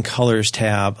fonts and colors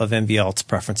tab of NVAlt's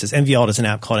preferences. NVAlt is an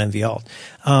app called NVAlt,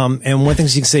 and one thing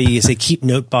you can say keep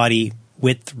note body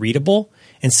width readable,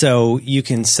 and so you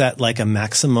can set like a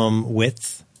maximum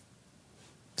width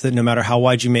so that no matter how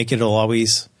wide you make it, it'll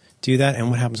always do that. And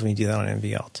what happens when you do that on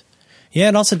NVAlt? Yeah,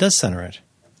 it also does center it.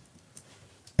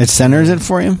 It centers it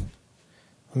for you?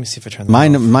 Let me see if I turn that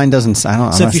off. Mine doesn't. I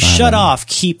don't. So if you shut off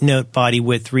keep note body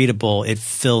width readable, it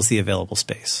fills the available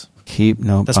space. Keep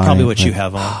note. That's probably what you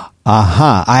have on.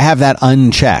 I have that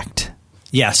unchecked.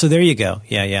 Yeah. So there you go.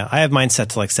 Yeah. I have mine set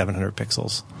to like 700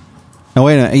 pixels. No,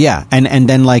 wait a minute. Yeah, and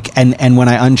then like and when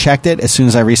I unchecked it, as soon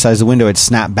as I resized the window, it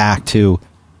snapped back to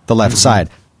the left side.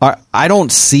 I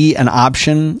don't see an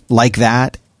option like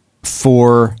that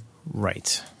for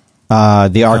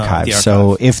the archive.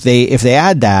 So if they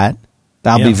add that,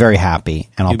 I'll be very happy,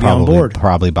 and I'll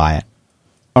probably buy it.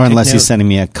 Or unless he's sending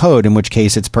me a code, in which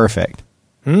case it's perfect.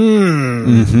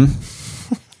 Mm-hmm.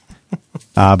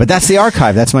 But that's the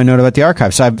archive. That's my note about the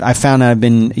archive. So I found I've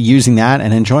been using that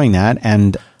and enjoying that,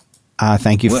 and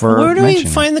thank you for Where do mentioning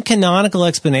we find the canonical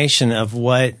explanation of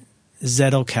what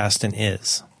Zettelkasten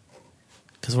is?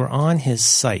 Because we're on his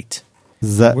site.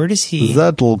 Where does he...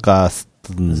 Zettelkasten.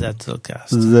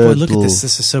 Boy, look at this.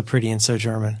 This is so pretty and so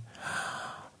German.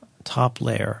 Top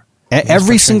layer.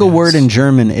 Every single word in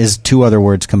German is 2 other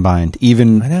words combined.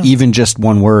 Even just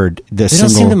one word. They don't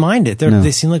seem to mind it.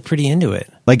 They seem like pretty into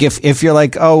it. Like if you're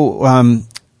like,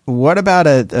 what about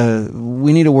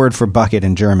we need a word for bucket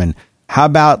in German. How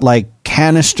about like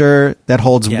canister that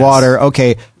holds water?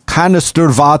 Okay,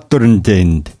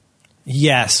 Kanisterwaterend.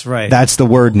 Yes, right. That's the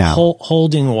word now.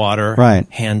 Holding water. Right.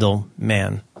 Handle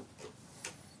man.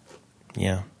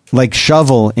 Yeah. Like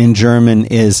shovel in German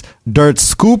is dirt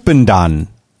scoopen dann.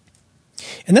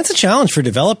 And that's a challenge for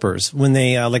developers when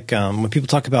they when people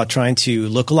talk about trying to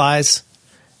localize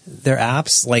their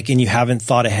apps, and you haven't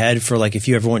thought ahead for if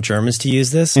you ever want Germans to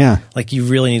use this. Yeah. You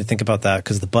really need to think about that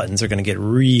because the buttons are going to get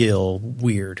real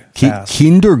weird fast.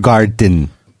 Kindergarten.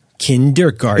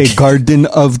 A garden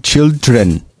of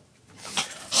children.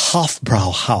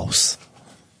 Hofbrauhaus.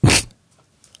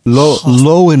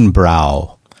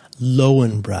 Lowenbrau.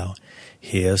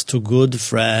 Here's to good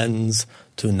friends.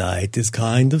 Tonight is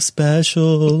kind of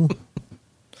special.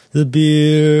 The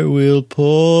beer we'll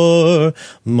pour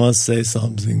must say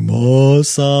something more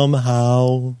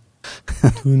somehow.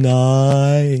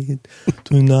 Tonight,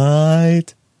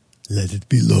 let it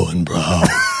be Lowenbrau.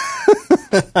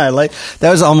 I like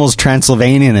that. Was almost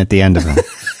Transylvanian at the end of it.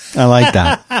 I like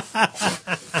that.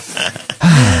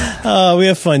 We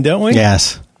have fun, don't we?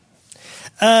 Yes.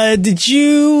 Did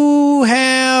you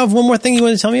have one more thing you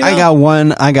wanted to tell me about?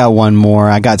 I got one more.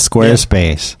 I got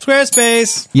Squarespace. Yeah.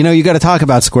 Squarespace. You got to talk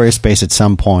about Squarespace at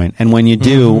some point. And when you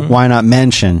do, why not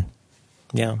mention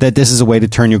that this is a way to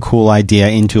turn your cool idea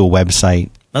into a website?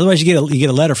 Otherwise, you get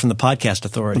a letter from the Podcast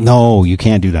Authority. No, you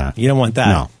can't do that. You don't want that.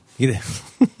 No.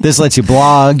 This lets you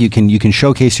blog. You can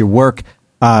showcase your work.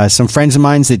 Some friends of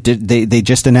mine that they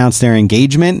just announced their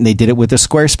engagement, and they did it with a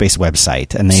Squarespace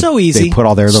website, and they put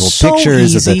all their little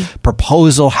pictures of the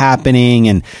proposal happening,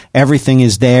 and everything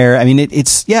is there. I mean,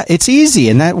 it's easy,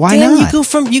 and why not?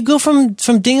 You go from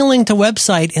dingling to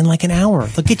website in like an hour.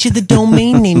 They'll get you the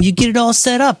domain name, you get it all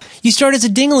set up. You start as a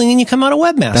dingling, and you come out a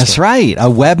webmaster. That's right, a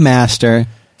webmaster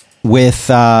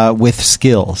with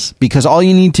skills, because all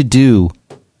you need to do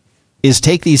is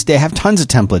take these. They have tons of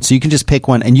templates, so you can just pick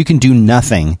one and you can do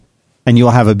nothing and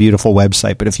you'll have a beautiful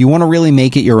website. But if you want to really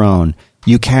make it your own,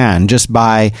 you can just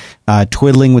by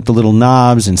twiddling with the little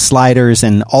knobs and sliders,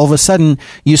 and all of a sudden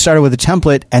you started with a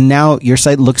template and now your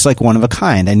site looks like one of a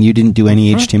kind, and you didn't do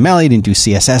any HTML, you didn't do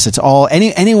CSS. It's all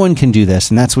anyone can do this,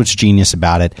 and that's what's genius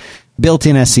about it.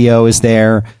 Built-in SEO is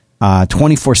there.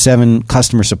 24/7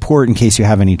 customer support in case you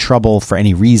have any trouble for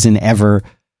any reason ever.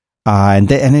 And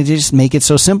they just make it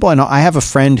so simple. And I have a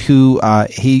friend who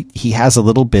he has a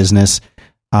little business.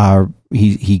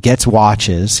 He gets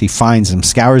watches. He finds them,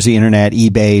 scours the internet,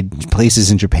 eBay, places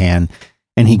in Japan,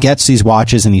 and he gets these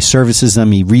watches and he services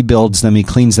them. He rebuilds them. He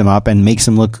cleans them up and makes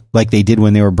them look like they did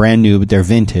when they were brand new, but they're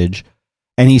vintage.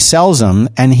 And he sells them.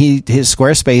 And his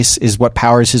Squarespace is what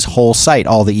powers his whole site.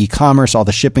 All the e-commerce, all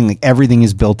the shipping, like everything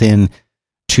is built in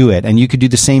to it. And you could do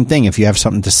the same thing if you have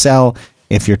something to sell.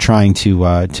 If you're trying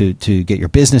to get your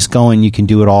business going, you can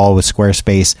do it all with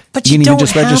Squarespace. But you can even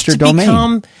just register a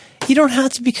domain. You don't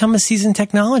have to become a seasoned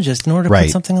technologist in order to put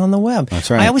something on the web.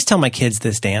 That's right. I always tell my kids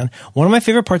this, Dan. One of my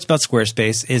favorite parts about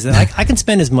Squarespace is that I can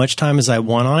spend as much time as I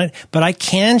want on it, but I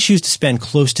can choose to spend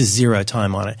close to zero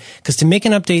time on it. Because to make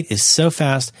an update is so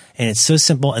fast and it's so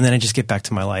simple, and then I just get back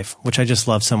to my life, which I just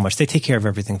love so much. They take care of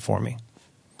everything for me.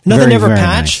 Nothing to ever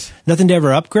patch, nothing to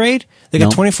ever upgrade. They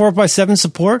got 24/7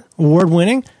 support,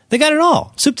 award-winning. They got it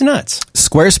all, soup to nuts.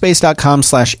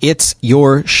 Squarespace.com/it's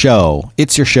your show.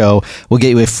 It's your show will get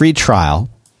you a free trial.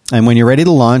 And when you're ready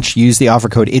to launch, use the offer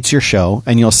code It's Your Show,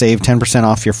 and you'll save 10%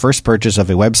 off your first purchase of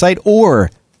a website or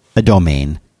a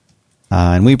domain.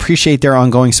 And we appreciate their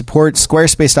ongoing support.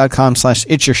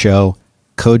 Squarespace.com/it's your show.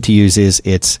 Code to use is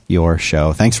It's Your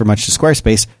Show. Thanks very much to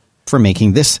Squarespace for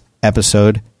making this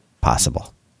episode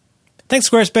possible. Thanks,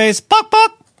 Squarespace. Pop,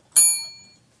 pop.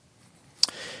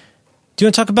 Do you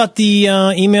want to talk about the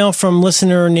email from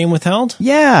listener Name Withheld?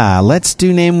 Yeah, let's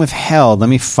do Name Withheld. Let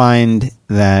me find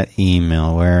that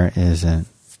email. Where is it?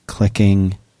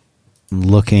 Clicking,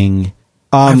 looking.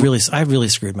 I really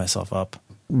screwed myself up.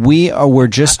 We're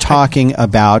just talking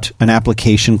about an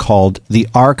application called The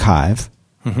Archive,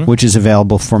 which is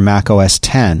available for Mac OS X.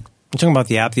 You're talking about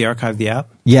the app, The Archive, the app?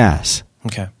 Yes.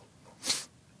 Okay.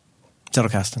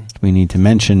 Zettelkasten. We need to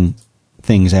mention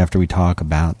things after we talk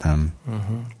about them.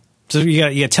 Mm-hmm. So you got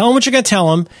to tell them what you're going to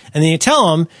tell them, and then you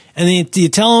tell them, and then you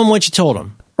tell them what you told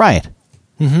them. Right.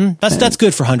 Mm-hmm. That's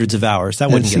good for hundreds of hours. That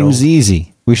wouldn't get old. It seems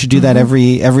easy. We should do that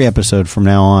every episode from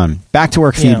now on. Back to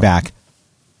work feedback.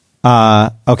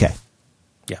 Okay.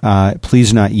 Yeah.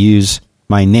 Please not use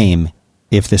my name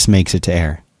if this makes it to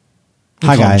air.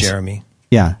 Hi, guys. Jeremy.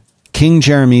 Yeah. King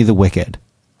Jeremy the Wicked.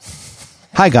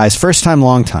 Hi, guys. First time,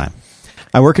 long time.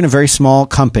 I work in a very small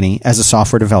company as a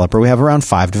software developer. We have around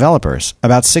 5 developers.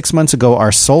 About 6 months ago,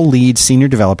 our sole lead senior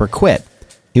developer quit.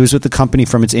 He was with the company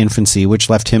from its infancy, which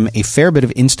left him a fair bit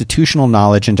of institutional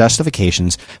knowledge and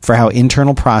justifications for how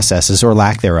internal processes, or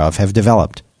lack thereof, have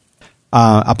developed.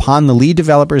 Upon the lead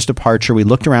developer's departure, we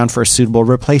looked around for a suitable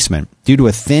replacement. Due to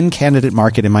a thin candidate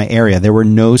market in my area, there were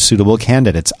no suitable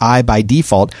candidates. I, by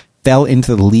default, fell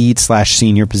into the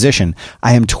lead/senior position.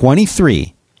 I am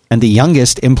 23 and the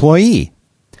youngest employee.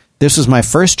 This was my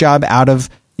first job out of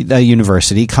the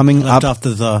university, coming Left up. Off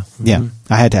the. Yeah,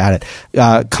 I had to add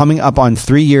it. Coming up on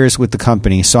 3 years with the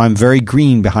company, so I'm very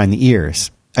green behind the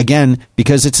ears. Again,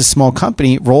 because it's a small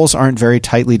company, roles aren't very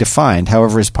tightly defined.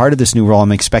 However, as part of this new role,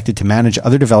 I'm expected to manage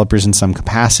other developers in some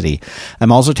capacity.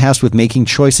 I'm also tasked with making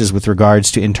choices with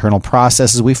regards to internal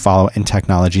processes we follow and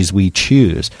technologies we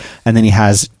choose. And then he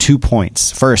has 2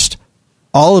 points. First,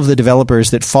 all of the developers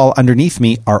that fall underneath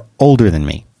me are older than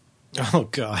me. Oh,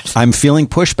 God. I'm feeling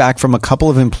pushback from a couple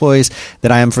of employees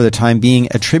that I am, for the time being,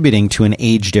 attributing to an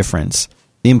age difference.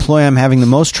 The employee I'm having the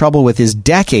most trouble with is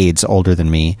decades older than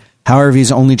me. However,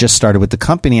 he's only just started with the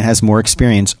company and has more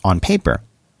experience on paper.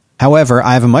 However,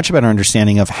 I have a much better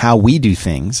understanding of how we do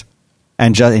things,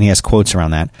 and he has quotes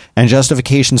around that, and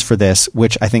justifications for this,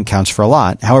 which I think counts for a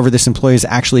lot. However, this employee has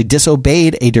actually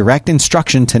disobeyed a direct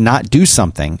instruction to not do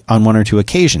something on 1 or 2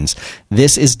 occasions.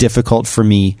 This is difficult for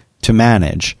me to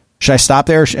manage. Should I stop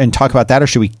there and talk about that, or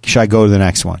should I go to the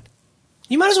next one?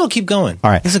 You might as well keep going. All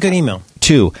right. This is a good email.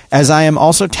 2, as I am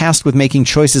also tasked with making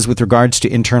choices with regards to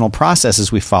internal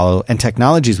processes we follow and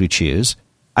technologies we choose,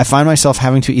 I find myself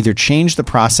having to either change the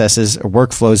processes or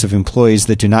workflows of employees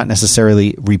that do not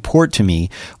necessarily report to me,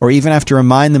 or even have to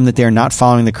remind them that they are not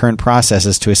following the current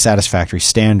processes to a satisfactory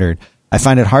standard. I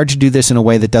find it hard to do this in a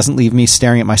way that doesn't leave me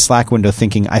staring at my Slack window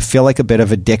thinking, I feel like a bit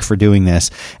of a dick for doing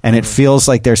this, and it feels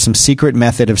like there's some secret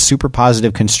method of super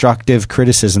positive, constructive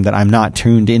criticism that I'm not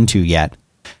tuned into yet.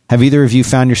 Have either of you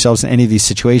found yourselves in any of these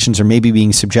situations, or maybe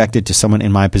being subjected to someone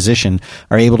in my position,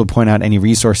 are able to point out any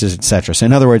resources, etc.? So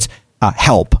in other words,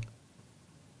 help.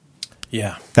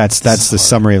 Yeah. That's the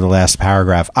summary of the last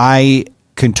paragraph. I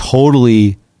can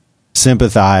totally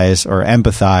sympathize or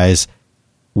empathize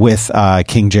with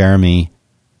King Jeremy.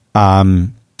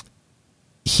 I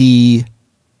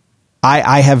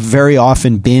have very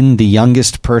often been the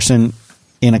youngest person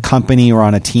in a company or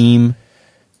on a team.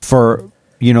 for,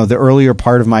 the earlier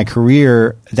part of my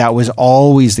career, that was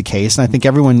always the case. And I think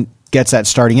everyone gets that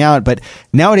starting out. But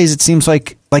nowadays it seems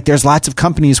like there's lots of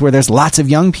companies where there's lots of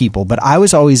young people. But I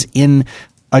was always in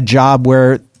a job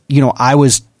where, I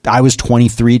was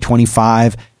 23,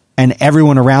 25, and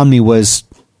everyone around me was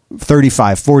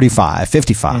 35, 45,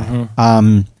 55.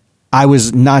 Mm-hmm. I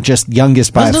was not just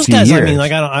youngest by a few guys, years. I mean,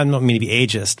 I don't mean to be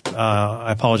ageist.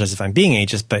 I apologize if I'm being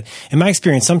ageist, but in my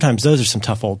experience, sometimes those are some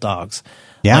tough old dogs.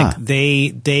 Yeah. Like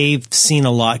they've seen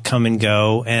a lot come and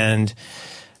go, and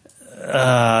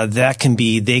they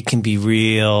can be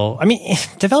real. I mean,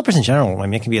 developers in general,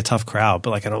 it can be a tough crowd,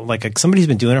 but like somebody who's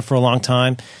been doing it for a long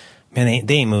time, man,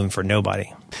 they ain't moving for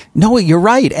nobody. No, you're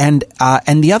right. And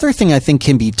the other thing I think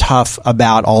can be tough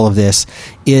about all of this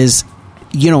is,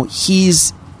 he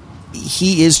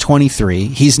is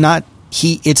 23. It's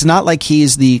not like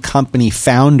he's the company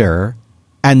founder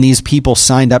and these people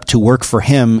signed up to work for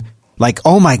him. Like,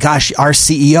 oh my gosh, our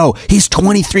CEO, he's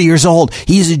 23 years old.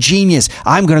 He's a genius.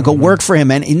 I'm going to go work for him.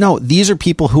 And no, these are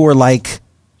people who are like,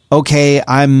 okay,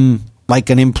 I'm like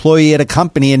an employee at a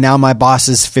company and now my boss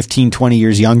is 15, 20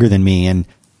 years younger than me. And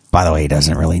by the way, he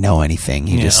doesn't really know anything.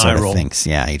 He just sort of thinks,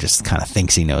 he just kind of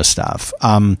thinks he knows stuff.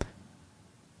 I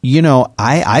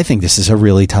think this is a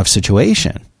really tough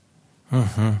situation.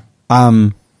 Mm-hmm.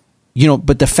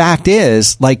 But the fact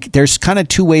is, there's kind of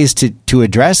two ways to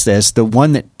address this. The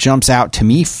one that jumps out to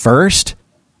me first,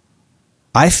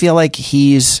 I feel like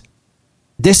this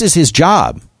is his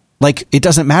job. Like, it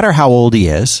doesn't matter how old he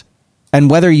is. And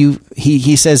whether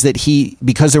he says that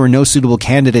because there were no suitable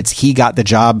candidates, he got the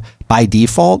job by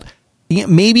default.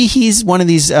 Maybe he's one of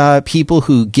these people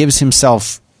who gives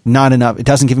himself it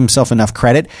doesn't give himself enough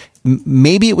credit.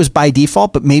 Maybe it was by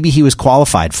default, but maybe he was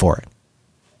qualified for it.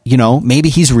 Maybe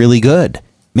he's really good.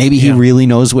 Maybe he really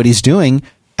knows what he's doing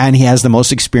and he has the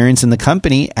most experience in the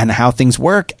company and how things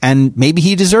work. And maybe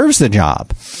he deserves the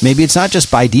job. Maybe it's not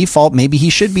just by default. Maybe he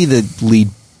should be the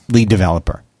lead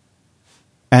developer.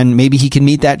 And maybe he can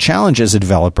meet that challenge as a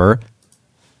developer.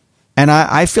 And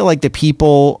I feel like the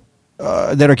people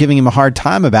that are giving him a hard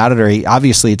time about it, or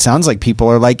obviously it sounds like people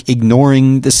are like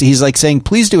ignoring this. He's like saying,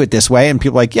 please do it this way. And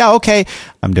people are like, yeah, okay,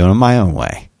 I'm doing it my own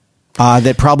way.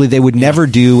 That probably they would never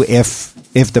do if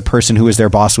the person who was their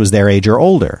boss was their age or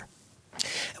older.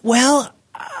 Well,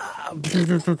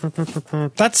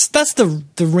 that's the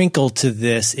wrinkle to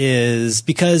this, is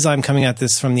because I'm coming at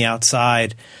this from the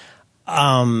outside.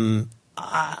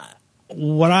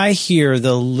 What I hear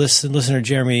the listener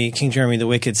King Jeremy the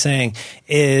Wicked saying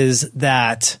is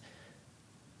that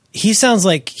he sounds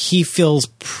like he feels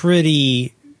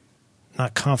pretty,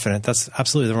 not confident, that's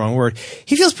absolutely the wrong word.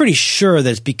 He feels pretty sure that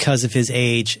it's because of his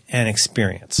age and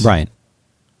experience. Right.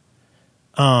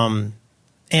 And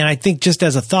I think just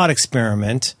as a thought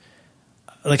experiment,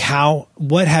 like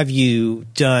what have you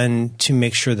done to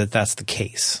make sure that that's the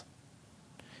case?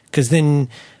 Because then,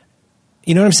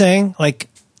 you know what I'm saying? Like,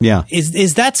 yeah.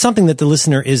 Is that something that the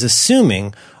listener is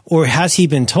assuming, or has he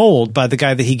been told by the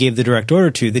guy that he gave the direct order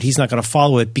to that he's not going to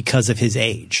follow it because of his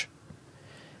age?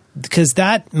 Because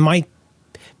that might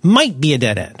be a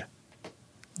dead end.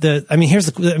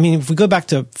 If we go back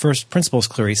to first principles,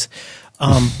 Clarice,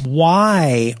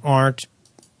 why aren't?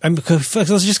 Let's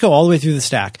just go all the way through the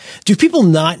stack. Do people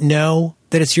not know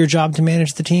that it's your job to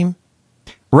manage the team?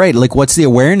 Right. Like, what's the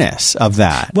awareness of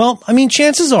that? Well,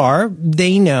 chances are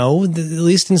they know, at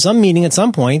least in some meeting at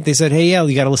some point, they said, hey, yeah,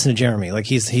 you got to listen to Jeremy. Like,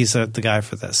 he's the guy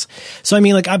for this. So,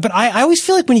 but I always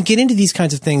feel like when you get into these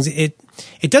kinds of things, it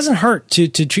doesn't hurt to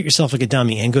treat yourself like a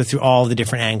dummy and go through all the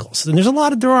different angles. And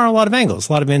there are a lot of angles,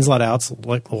 a lot of ins, a lot of outs,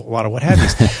 like a lot of what have you.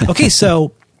 Okay.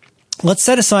 So let's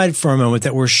set aside for a moment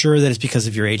that we're sure that it's because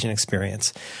of your age and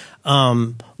experience.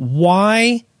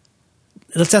 Why?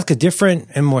 Let's ask a different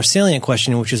and more salient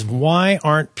question, which is, why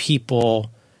aren't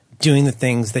people doing the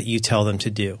things that you tell them to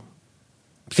do?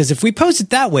 Because if we pose it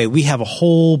that way, we have a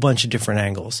whole bunch of different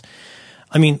angles.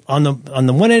 I mean, on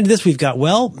the one end of this, we've got,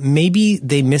 well, maybe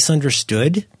they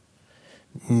misunderstood.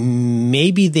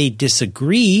 Maybe they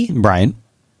disagree. Right.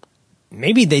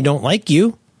 Maybe they don't like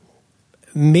you.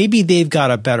 Maybe they've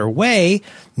got a better way.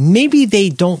 Maybe they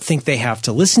don't think they have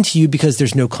to listen to you because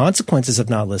there's no consequences of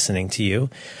not listening to you.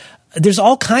 There's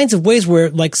all kinds of ways where,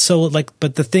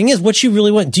 but the thing is, what you really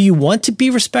want, do you want to be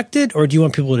respected, or do you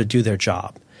want people to do their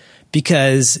job?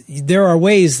 Because there are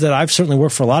ways that I've certainly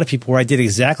worked for a lot of people where I did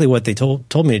exactly what they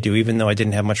told me to do, even though I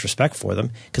didn't have much respect for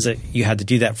them, because you had to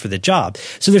do that for the job.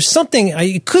 So there's something,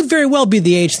 it could very well be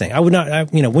the age thing. I would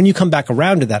not, when you come back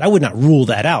around to that, I would not rule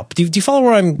that out. Do you follow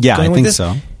where I'm going with this? Yeah,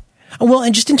 I think so. Well,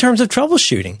 and just in terms of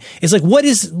troubleshooting, it's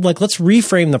let's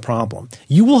reframe the problem.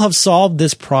 You will have solved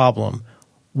this problem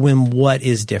when what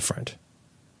is different.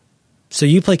 So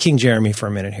you play King Jeremy for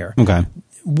a minute here. Okay.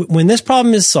 When this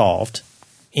problem is solved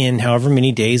in however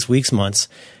many days, weeks, months,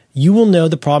 you will know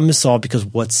the problem is solved because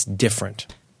what's different.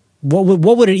 What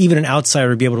would even an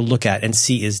outsider be able to look at and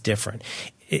see is different?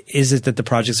 Is it that the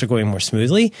projects are going more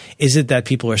smoothly? Is it that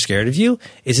people are scared of you?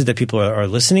 Is it that people are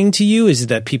listening to you? Is it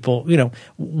that people,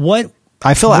 what?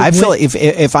 I feel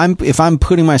if I'm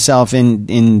putting myself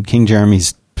in King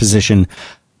Jeremy's position,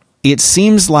 it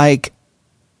seems like,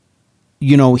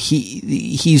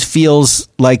 he feels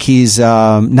like he's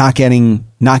not getting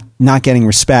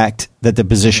respect that the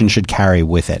position should carry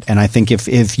with it. And I think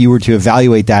if you were to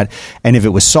evaluate that, and if it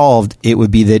was solved, it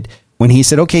would be that when he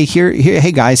said, okay, here,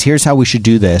 hey guys, here's how we should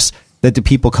do this, that the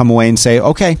people come away and say,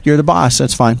 okay, you're the boss,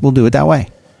 that's fine, we'll do it that way.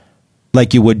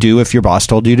 Like you would do if your boss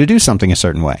told you to do something a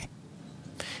certain way.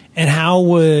 And how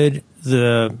would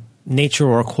the nature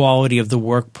or quality of the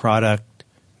work product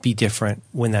be different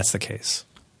when that's the case?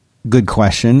 Good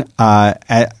question.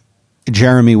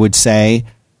 Jeremy would say,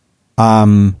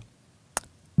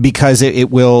 because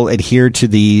it will adhere to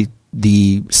the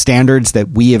standards that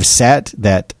we have set,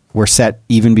 that were set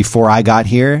even before I got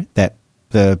here, that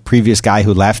the previous guy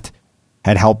who left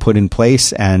had helped put in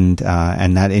place, and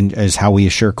that is how we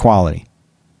assure quality.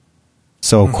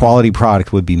 So a quality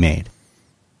product would be made.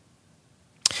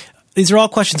 These are all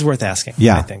questions worth asking.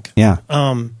 Yeah, I think. Yeah.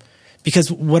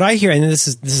 Because what I hear, and this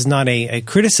is not a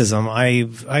criticism,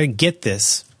 I get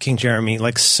this, King Jeremy,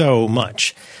 like so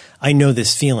much. I know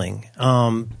this feeling.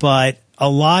 But a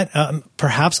lot,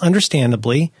 perhaps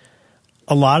understandably,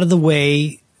 a lot of the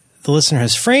way the listener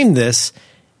has framed this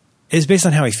is based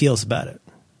on how he feels about it.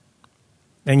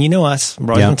 And you know us,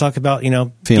 we're always going to talk about,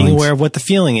 being aware of what the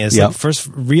feeling is. Yep. Like first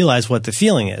realize what the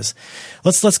feeling is.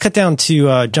 Let's jump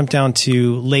down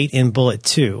to late in bullet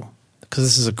 2, because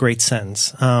this is a great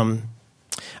sentence.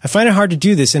 I find it hard to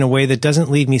do this in a way that doesn't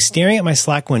leave me staring at my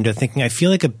Slack window thinking I feel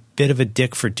like a bit of a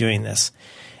dick for doing this.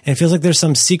 And it feels like there's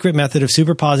some secret method of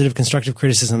super positive constructive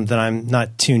criticism that I'm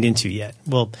not tuned into yet.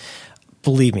 Well,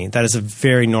 believe me, that is a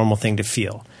very normal thing to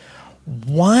feel.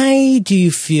 Why do you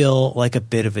feel like a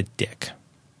bit of a dick?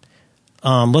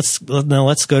 Let's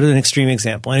go to an extreme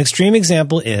example. An extreme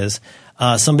example is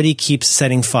somebody keeps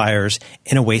setting fires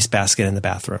in a wastebasket in the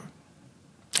bathroom.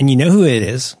 And you know who it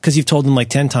is because you've told them like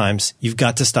 10 times, you've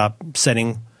got to stop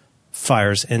setting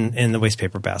fires in the waste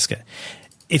paper basket.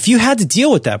 If you had to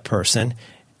deal with that person,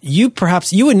 you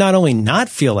would not only not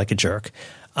feel like a jerk,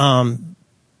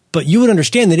 but you would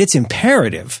understand that it's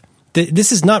imperative.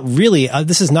 This is not really,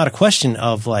 this is not a question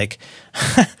of like,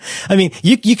 I mean,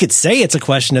 you could say it's a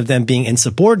question of them being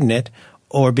insubordinate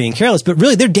or being careless, but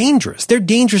really they're dangerous. They're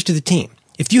dangerous to the team.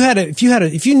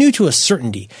 If you knew to a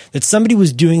certainty that somebody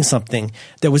was doing something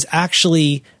that was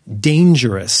actually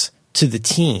dangerous to the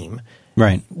team,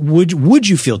 right? Would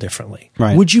you feel differently?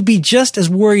 Right. Would you be just as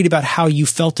worried about how you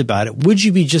felt about it? Would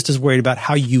you be just as worried about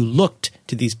how you looked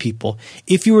to these people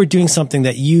if you were doing something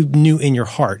that you knew in your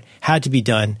heart had to be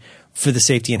done for the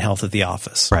safety and health of the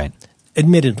office? Right.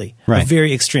 Admittedly, right. A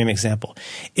very extreme example.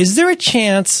 Is there a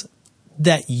chance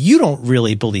that you don't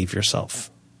really believe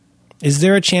yourself? Is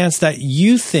there a chance that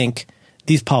you think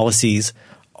these policies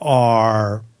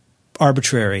are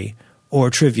arbitrary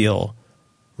or trivial,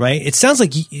 right? It sounds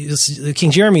like King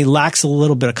Jeremy lacks a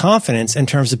little bit of confidence in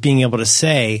terms of being able to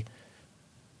say,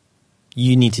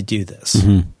 you need to do this.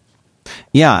 Mm-hmm.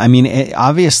 Yeah, I mean,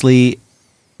 obviously,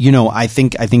 I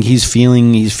think he's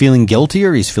feeling guilty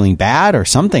or he's feeling bad or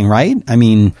something, right? I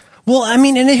mean,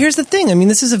 and here's the thing. I mean,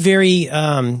 this is a very,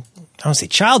 I don't say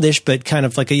childish, but kind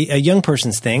of like a young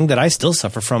person's thing that I still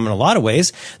suffer from in a lot of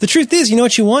ways. The truth is, you know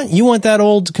what you want? You want that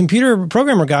old computer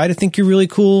programmer guy to think you're really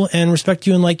cool and respect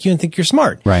you and like you and think you're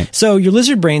smart. Right. So your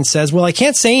lizard brain says, well, I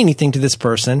can't say anything to this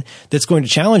person that's going to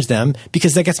challenge them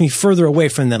because that gets me further away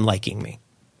from them liking me.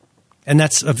 And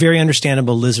that's a very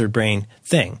understandable lizard brain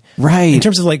thing. Right. In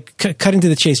terms of like cutting to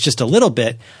the chase just a little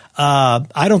bit,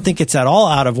 I don't think it's at all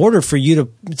out of order for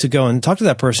you to go and talk to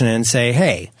that person and say,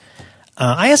 hey,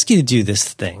 I asked you to do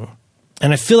this thing,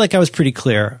 and I feel like I was pretty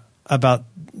clear about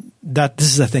that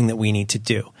this is a thing that we need to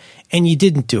do, and you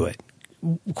didn't do it.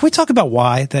 Can we talk about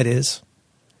why that is?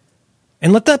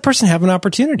 And let that person have an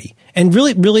opportunity. And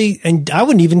really, and I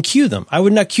wouldn't even cue them. I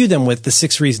would not cue them with the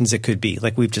 6 reasons it could be,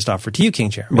 like we've just offered to you, King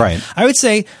Jeremy. Right. I would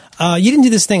say, you didn't do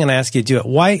this thing, and I asked you to do it.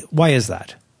 Why is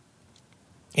that?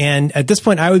 And at this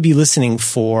point, I would be listening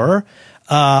for,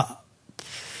 I'm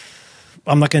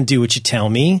not going to do what you tell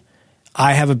me.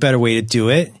 I have a better way to do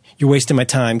it. You're wasting my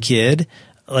time, kid.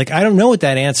 Like, I don't know what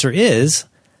that answer is,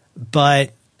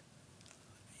 but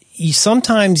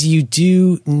sometimes you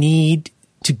do need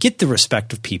to get the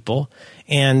respect of people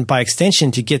And by extension,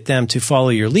 to get them to follow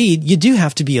your lead, you do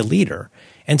have to be a leader.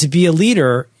 And to be a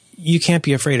leader, you can't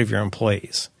be afraid of your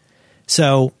employees.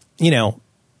 So,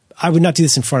 I would not do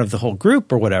this in front of the whole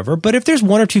group or whatever, but if there's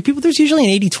one or two people, there's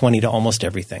usually an 80-20 to almost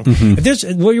everything. Mm-hmm. If there's,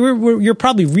 you're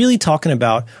probably really talking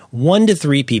about 1 to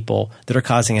 3 people that are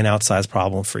causing an outsized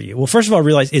problem for you. Well, first of all,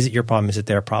 realize, is it your problem? Is it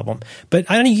their problem? But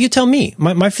I don't know, you tell me.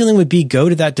 My feeling would be go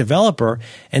to that developer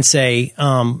and say,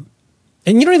 and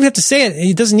you don't even have to say it.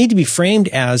 It doesn't need to be framed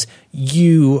as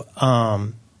you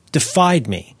defied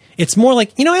me. It's more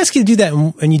like, I asked you to do that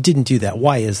and you didn't do that.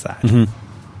 Why is that? Mm-hmm.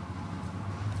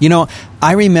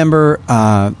 I remember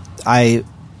I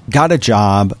got a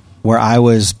job where I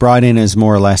was brought in as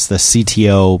more or less the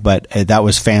CTO, but that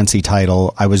was fancy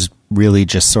title. I was really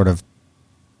just sort of,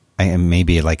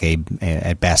 maybe like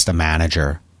at best a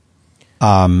manager.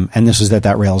 And this was at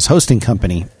that Rails hosting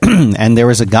company. And there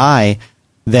was a guy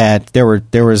that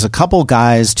there was a couple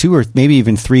guys, 2 or maybe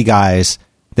even 3 guys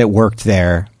that worked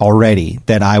there already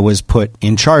that I was put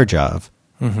in charge of.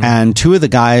 Mm-hmm. And 2 of the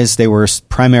guys, they were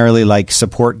primarily like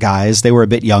support guys. They were a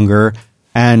bit younger,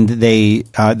 and they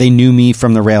knew me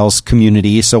from the Rails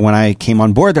community. So when I came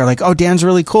on board, they're like, "Oh, Dan's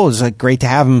really cool. It's like great to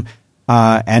have him."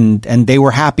 And they were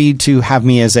happy to have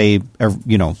me as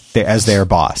as their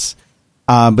boss.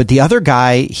 But the other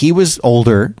guy, he was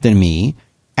older than me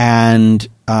and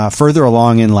further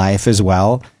along in life as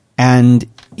well, and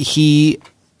he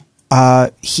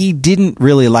didn't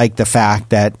really like the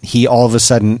fact that he all of a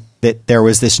sudden. That there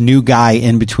was this new guy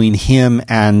in between him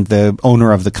and the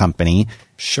owner of the company.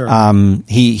 Sure.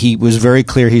 He was very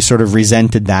clear. He sort of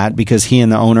resented that because he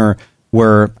and the owner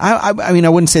were, I mean, I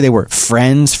wouldn't say they were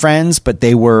friends, but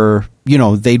they were,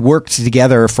 they'd worked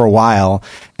together for a while.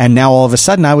 And now all of a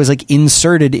sudden I was like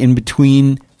inserted in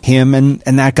between him and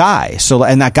that guy. So,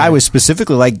 and that guy was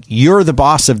specifically like, "You're the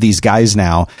boss of these guys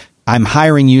now. I'm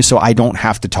hiring you so I don't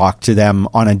have to talk to them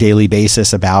on a daily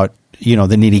basis about, the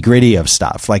nitty gritty of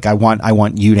stuff. Like I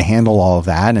want you to handle all of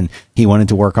that." And he wanted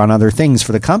to work on other things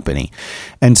for the company.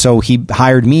 And so he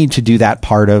hired me to do that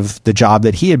part of the job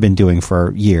that he had been doing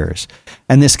for years.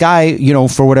 And this guy,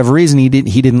 for whatever reason, he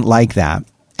didn't like that.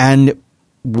 And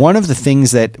one of the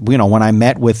things that, when I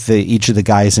met with each of the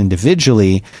guys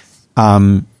individually,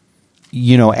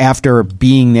 after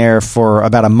being there for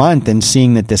about a month and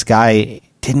seeing that this guy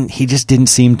he just didn't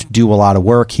seem to do a lot of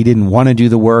work. He didn't want to do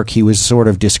the work. He was sort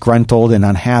of disgruntled and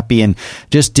unhappy and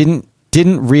just didn't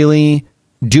really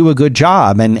do a good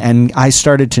job. And I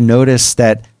started to notice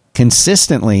that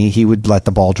consistently he would let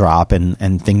the ball drop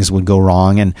and things would go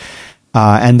wrong. And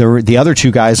the other 2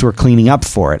 guys were cleaning up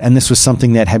for it. And this was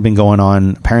something that had been going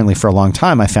on apparently for a long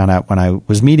time. I found out when I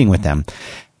was meeting with them.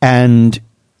 And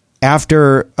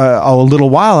after a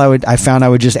little while, I found I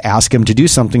would just ask him to do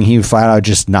something. He would flat out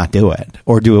just not do it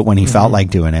or do it when he felt like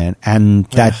doing it. And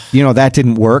that, that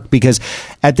didn't work because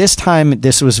at this time,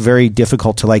 this was very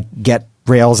difficult to like get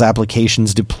Rails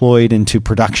applications deployed into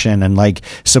production and like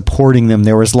supporting them.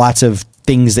 There was lots of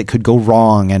things that could go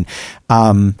wrong.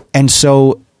 And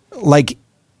so like,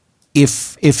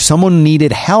 if someone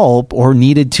needed help or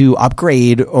needed to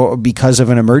upgrade or because of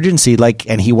an emergency,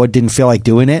 and he didn't feel like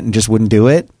doing it and just wouldn't do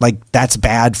it, that's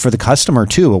bad for the customer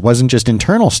too. It wasn't just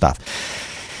internal stuff.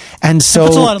 And so it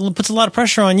puts a lot of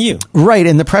pressure on you. Right.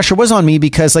 And the pressure was on me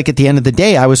because at the end of the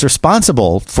day, I was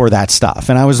responsible for that stuff.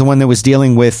 And I was the one that was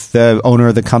dealing with the owner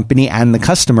of the company and the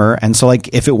customer. And so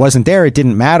if it wasn't there, it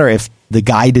didn't matter if the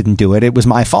guy didn't do it. It was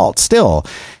my fault still.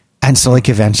 And so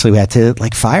eventually we had to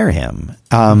fire him.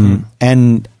 And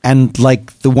the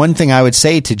one thing I would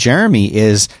say to Jeremy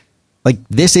is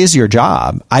this is your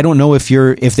job. I don't know if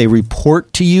they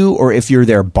report to you or if you're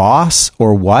their boss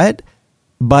or what,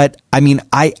 but I mean,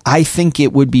 I think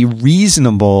it would be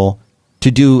reasonable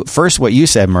to do first what you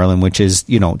said, Merlin, which is,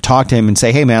 talk to him and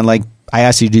say, "Hey man, I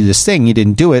asked you to do this thing. You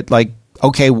didn't do it.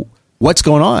 Okay, what's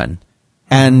going on?"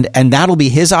 And that'll be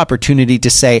his opportunity to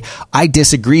say, "I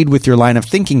disagreed with your line of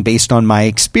thinking based on my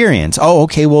experience." "Oh,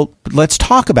 okay. Well, let's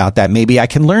talk about that. Maybe I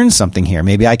can learn something here.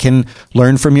 Maybe I can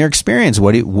learn from your experience.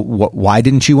 Why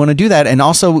didn't you want to do that? And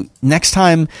also next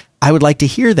time I would like to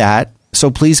hear that.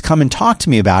 So please come and talk to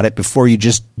me about it before you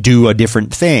just do a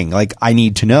different thing. I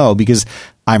need to know because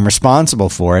I'm responsible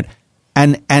for it."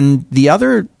 And the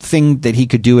other thing that he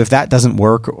could do if that doesn't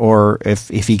work or if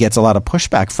he gets a lot of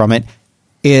pushback from it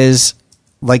is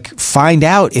find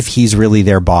out if he's really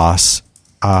their boss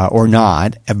or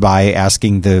not by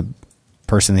asking the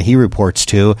person that he reports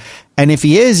to. And if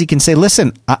he is, he can say,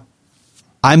 "Listen,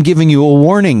 I'm giving you a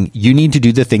warning. You need to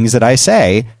do the things that I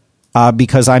say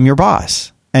because I'm your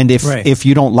boss. And if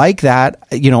you don't like that,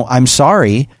 I'm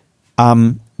sorry.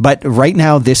 But right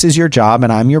now, this is your job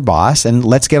and I'm your boss, and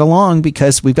let's get along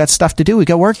because we've got stuff to do. We've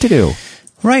got work to do.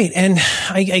 Right. And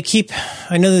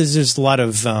I know there's a lot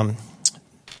of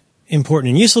important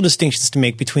and useful distinctions to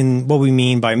make between what we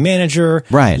mean by manager,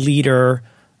 leader,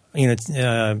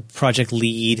 project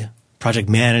lead, project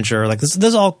manager. Like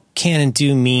those all can and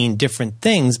do mean different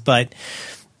things. But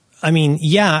I mean,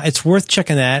 yeah, it's worth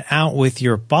checking that out with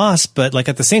your boss. But like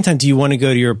at the same time, do you want to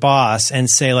go to your boss and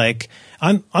say like,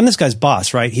 I'm this guy's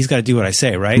boss, right? He's got to do what I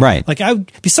say, right? Right. Like I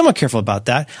would be somewhat careful about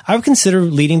that. I would consider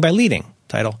leading by leading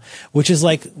title, which is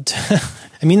like,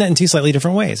 I mean that in two slightly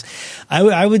different ways.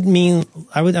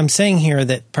 I'm saying here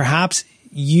that perhaps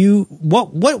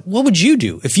what would you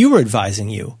do if you were advising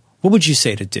you? What would you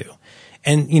say to do?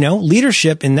 And,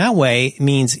 leadership in that way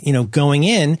means, going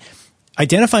in,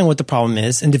 identifying what the problem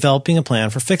is and developing a plan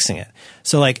for fixing it.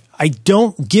 So like,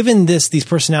 given these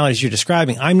personalities you're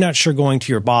describing, I'm not sure going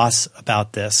to your boss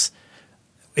about this.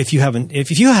 If you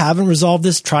haven't resolved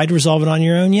this, tried to resolve it on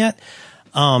your own yet,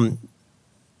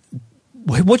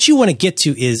 what you want to get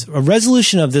to is a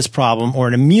resolution of this problem or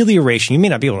an amelioration. You may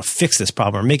not be able to fix this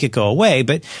problem or make it go away,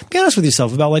 but be honest with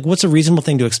yourself about like what's a reasonable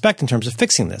thing to expect in terms of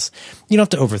fixing this. You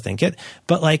don't have to overthink it.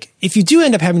 But like if you do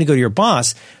end up having to go to your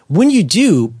boss, when you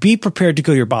do, be prepared to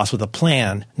go to your boss with a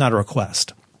plan, not a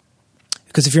request.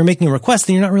 Because if you're making a request,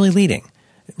 then you're not really leading.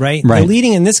 Right? The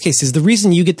leading in this case is the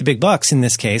reason you get the big bucks in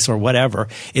this case or whatever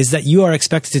is that you are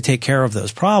expected to take care of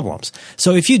those problems.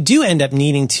 So if you do end up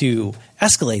needing to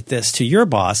escalate this to your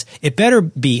boss, it better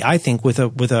be, I think, with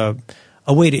a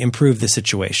way to improve the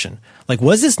situation. Like,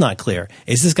 was this not clear?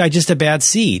 Is this guy just a bad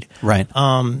seed? Right.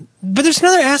 But there's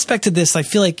another aspect to this I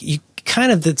feel like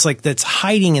that's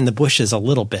hiding in the bushes a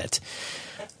little bit,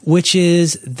 which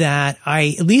is that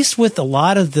at least with a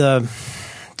lot of the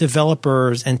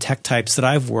developers and tech types that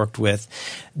I've worked with,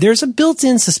 there's a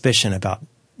built-in suspicion about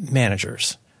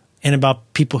managers and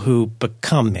about people who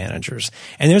become managers.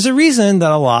 And there's a reason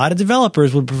that a lot of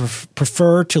developers would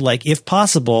prefer to, like, if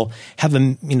possible, have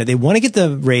they want to get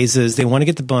the raises, they want to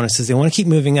get the bonuses, they want to keep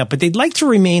moving up, but they'd like to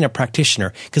remain a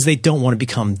practitioner because they don't want to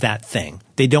become that thing.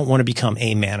 They don't want to become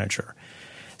a manager.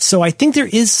 So I think there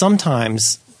is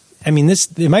sometimes,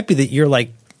 it might be that you're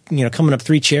like, coming up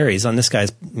 3 cherries on this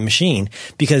guy's machine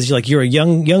because you're a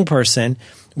young person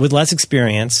with less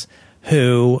experience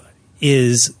who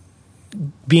is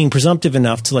being presumptive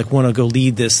enough to like want to go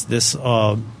lead this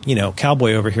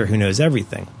cowboy over here who knows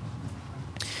everything.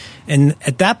 And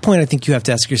at that point, I think you have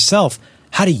to ask yourself,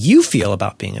 how do you feel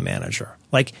about being a manager?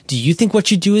 Like, do you think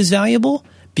what you do is valuable?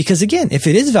 Because again, if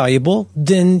it is valuable,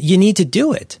 then you need to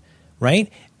do it,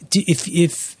 right?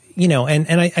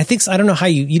 I think, I don't know how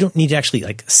you don't need to actually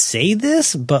like say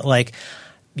this, but like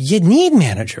you need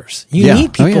managers. You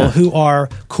need people who are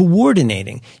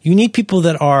coordinating. You need people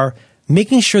that are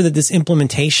making sure that this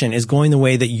implementation is going the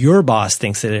way that your boss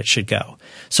thinks that it should go.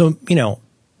 So,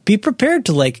 be prepared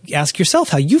to like ask yourself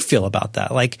how you feel about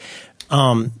that. Like,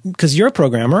 because you're a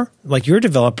programmer, like you're a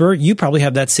developer, you probably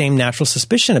have that same natural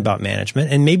suspicion about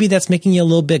management, and maybe that's making you a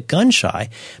little bit gun shy.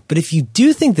 But if you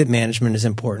do think that management is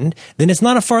important, then it's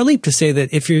not a far leap to say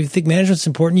that if you think management's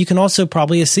important, you can also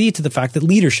probably accede to the fact that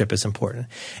leadership is important.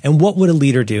 And what would a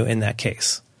leader do in that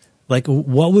case? Like,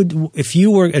 if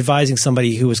you were advising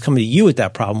somebody who was coming to you with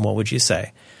that problem, what would you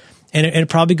say? And it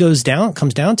probably comes down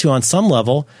to, on some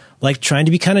level, like trying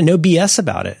to be kind of no BS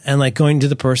about it and like going to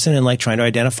the person and like trying to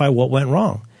identify what went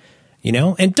wrong,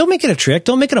 and don't make it a trick.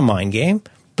 Don't make it a mind game,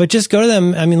 but just go to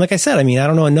them. Like I said, I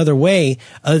don't know another way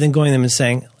other than going to them and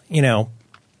saying,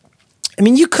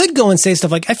 you could go and say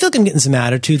stuff like, I feel like I'm getting some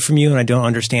attitude from you and I don't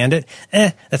understand it.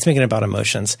 That's making it about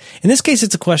emotions. In this case,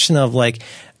 it's a question of like,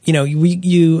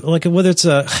 you like whether it's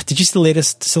did you see the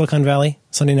latest Silicon Valley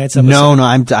Sunday Nights episode? No,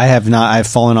 I have not. I've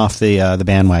fallen off the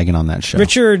bandwagon on that show.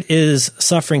 Richard is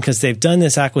suffering because they've done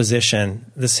this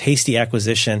hasty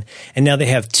acquisition, and now they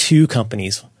have 2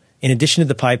 companies. In addition to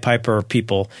the Pied Piper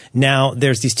people, now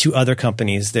there's these 2 other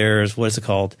companies. There's, what is it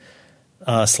called?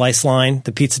 Slice Line,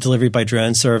 the pizza delivery by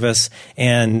drone service,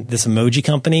 and this emoji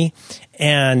company.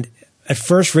 And at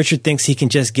first, Richard thinks he can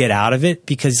just get out of it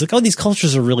because he's like, oh, these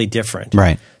cultures are really different.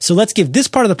 Right. So let's give this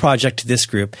part of the project to this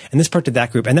group and this part to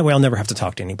that group, and that way I'll never have to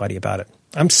talk to anybody about it.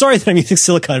 I'm sorry that I'm using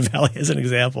Silicon Valley as an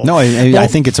example. No, I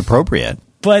think it's appropriate.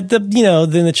 But then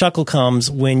the chuckle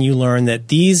comes when you learn that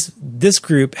this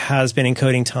group has been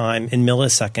encoding time in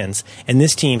milliseconds, and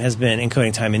this team has been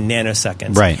encoding time in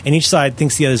nanoseconds. Right. And each side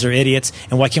thinks the others are idiots,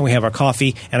 and why can't we have our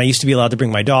coffee? And I used to be allowed to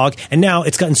bring my dog, and now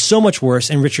it's gotten so much worse,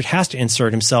 and Richard has to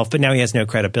insert himself, but now he has no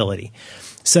credibility.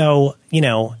 So,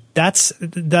 that's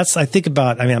I think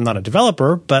about. I'm not a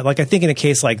developer, but like I think in a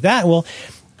case like that, well,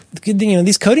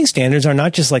 these coding standards are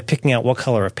not just like picking out what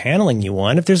color of paneling you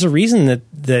want. If there's a reason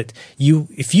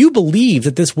if you believe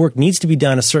that this work needs to be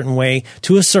done a certain way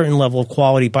to a certain level of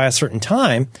quality by a certain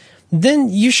time, then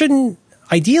you shouldn't,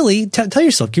 ideally, tell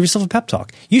yourself, give yourself a pep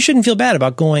talk. You shouldn't feel bad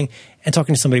about going and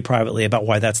talking to somebody privately about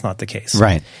why that's not the case.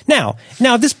 Right. Now,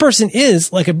 if this person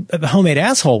is like a homemade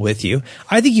asshole with you,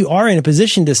 I think you are in a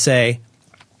position to say,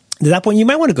 at that point, you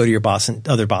might want to go to your boss and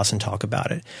other boss and talk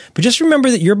about it. But just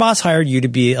remember that your boss hired you to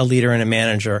be a leader and a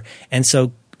manager. And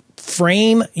so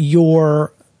frame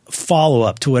your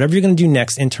follow-up to whatever you're going to do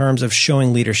next in terms of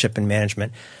showing leadership and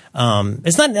management.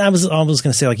 It's not, I was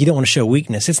going to say, like, you don't want to show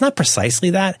weakness. It's not precisely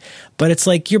that, but it's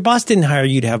like your boss didn't hire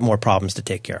you to have more problems to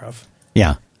take care of.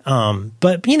 Yeah.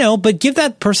 But give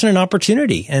that person an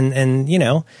opportunity. And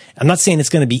I'm not saying it's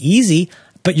going to be easy,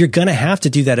 but you're going to have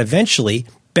to do that eventually.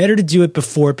 Better to do it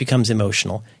before it becomes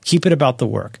emotional. Keep it about the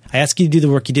work. I ask you to do the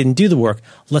work. You didn't do the work.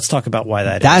 Let's talk about why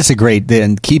that is. That's a great,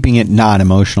 then keeping it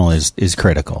non-emotional is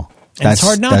critical. And it's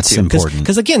hard not to. That's important.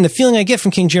 Because again, the feeling I get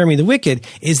from King Jeremy the Wicked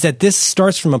is that this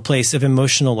starts from a place of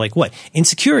emotional, like what?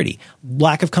 Insecurity,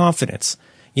 lack of confidence.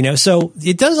 So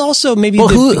it does also maybe. Well,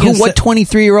 what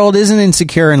 23-year-old isn't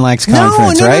insecure and lacks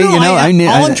confidence, right? No.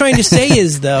 All I'm trying to say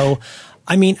is, though,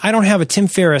 I don't have a Tim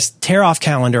Ferriss tear-off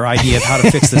calendar idea of how to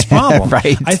fix this problem.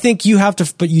 Right. I think you have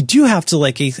to, but you do have to,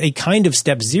 like a kind of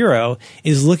step zero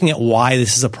is looking at why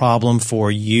this is a problem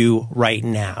for you right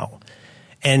now.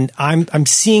 And I'm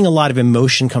seeing a lot of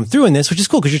emotion come through in this, which is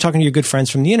cool because you're talking to your good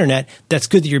friends from the internet. That's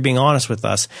good that you're being honest with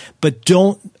us. But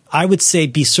I would say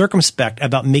be circumspect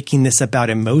about making this about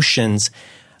emotions.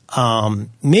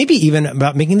 Maybe even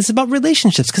about making this about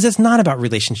relationships, because it's not about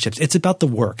relationships. It's about the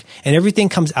work, and everything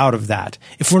comes out of that.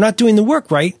 If we're not doing the work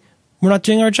right, we're not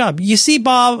doing our job. You see,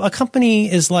 Bob, a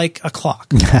company is like a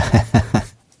clock. Yes.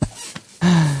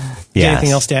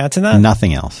 Anything else to add to that?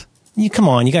 Nothing else. Come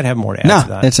on, you got to have more to add to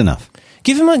that. No, it's enough.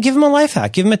 Give him a life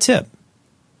hack. Give him a tip.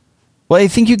 Well, I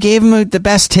think you gave him the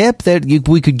best tip that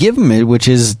we could give him, which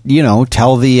is,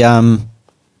 tell the,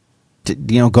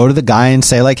 go to the guy and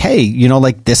say, like, hey,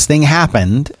 like this thing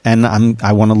happened and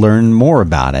I want to learn more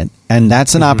about it. And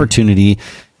that's an opportunity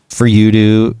for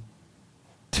you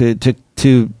to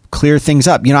clear things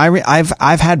up.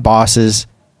 I've had bosses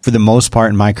for the most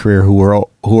part in my career who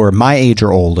are my age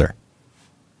or older.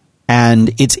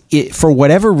 And for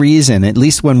whatever reason, at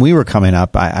least when we were coming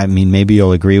up, I mean, maybe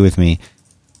you'll agree with me,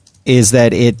 is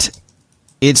that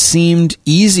it seemed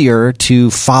easier to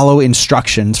follow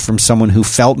instructions from someone who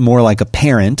felt more like a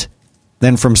parent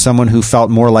than from someone who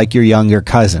felt more like your younger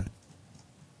cousin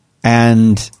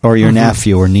or your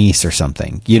nephew or niece or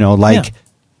something,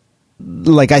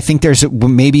 like I think there's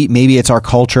maybe it's our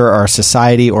culture, our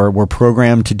society, or we're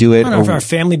programmed to do it. Or our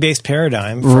family-based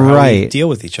paradigm for how we deal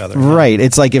with each other. Right.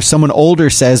 It's like if someone older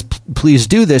says, please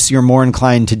do this, you're more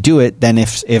inclined to do it than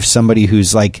if somebody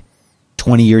who's like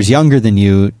 20 years younger than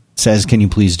you says, can you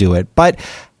please do it? But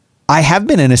I have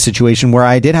been in a situation where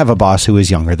I did have a boss who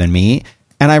was younger than me,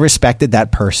 and I respected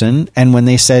that person. And when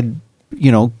they said,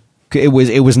 it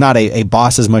was not a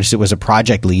boss as much as it was a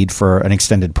project lead for an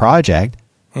extended project.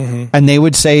 Mm-hmm. And they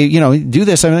would say, do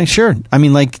this. I'm like, sure. I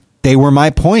mean, like, they were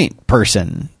my point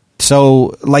person.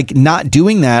 So, like, not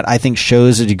doing that, I think,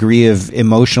 shows a degree of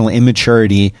emotional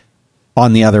immaturity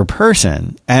on the other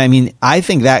person. And I mean, I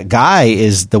think that guy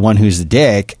is the one who's the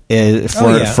dick for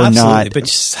absolutely. not. But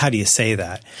just how do you say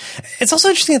that? It's also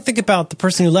interesting to think about the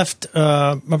person who left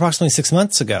approximately 6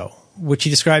 months ago, which he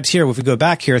describes here. If we go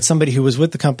back here, it's somebody who was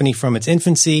with the company from its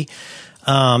infancy.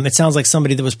 It sounds like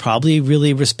somebody that was probably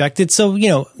really respected. So,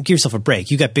 give yourself a break.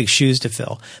 You got big shoes to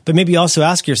fill. But maybe also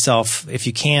ask yourself, if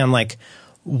you can, like,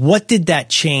 what did that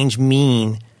change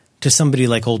mean to somebody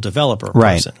like old developer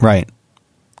person? Right.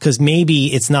 Because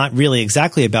maybe it's not really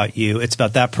exactly about you. It's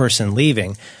about that person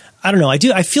leaving. I don't know.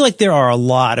 I feel like there are a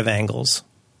lot of angles,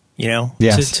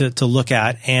 yes. to look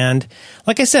at. And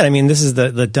like I said, I mean, this is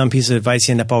the dumb piece of advice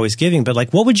you end up always giving. But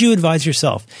like, what would you advise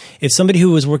yourself? If somebody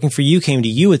who was working for you came to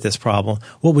you with this problem,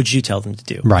 what would you tell them to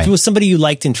do? Right. If it was somebody you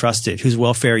liked and trusted, whose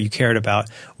welfare you cared about,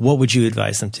 what would you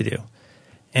advise them to do?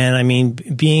 And I mean,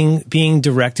 being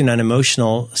direct and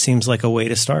unemotional seems like a way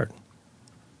to start.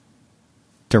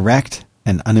 Direct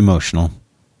and unemotional.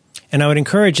 And I would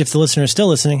encourage, if the listener is still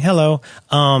listening, hello,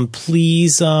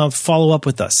 please follow up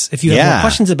with us. If you have more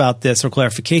questions about this or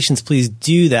clarifications, please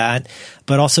do that.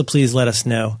 But also, please let us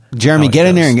know. Jeremy, get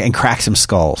in there and crack some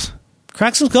skulls.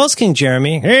 Crack some skulls, King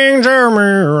Jeremy. King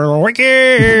Jeremy,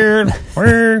 wicked,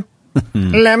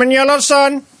 lemon yellow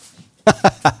sun,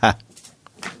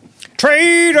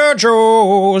 Trader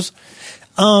Joe's.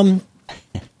 We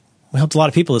helped a lot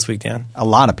of people this week, Dan. A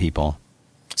lot of people.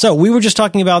 So we were just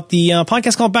talking about the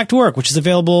podcast called Back to Work, which is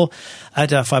available at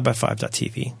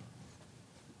 5by5.tv.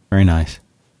 Very nice.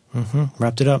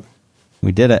 Wrapped it up.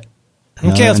 We did it.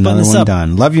 Okay, let's button this up.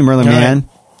 Done. Love you, Merlin Man. Right.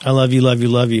 I love you, love you,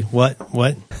 love you. What?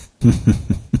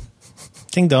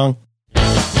 Ding dong.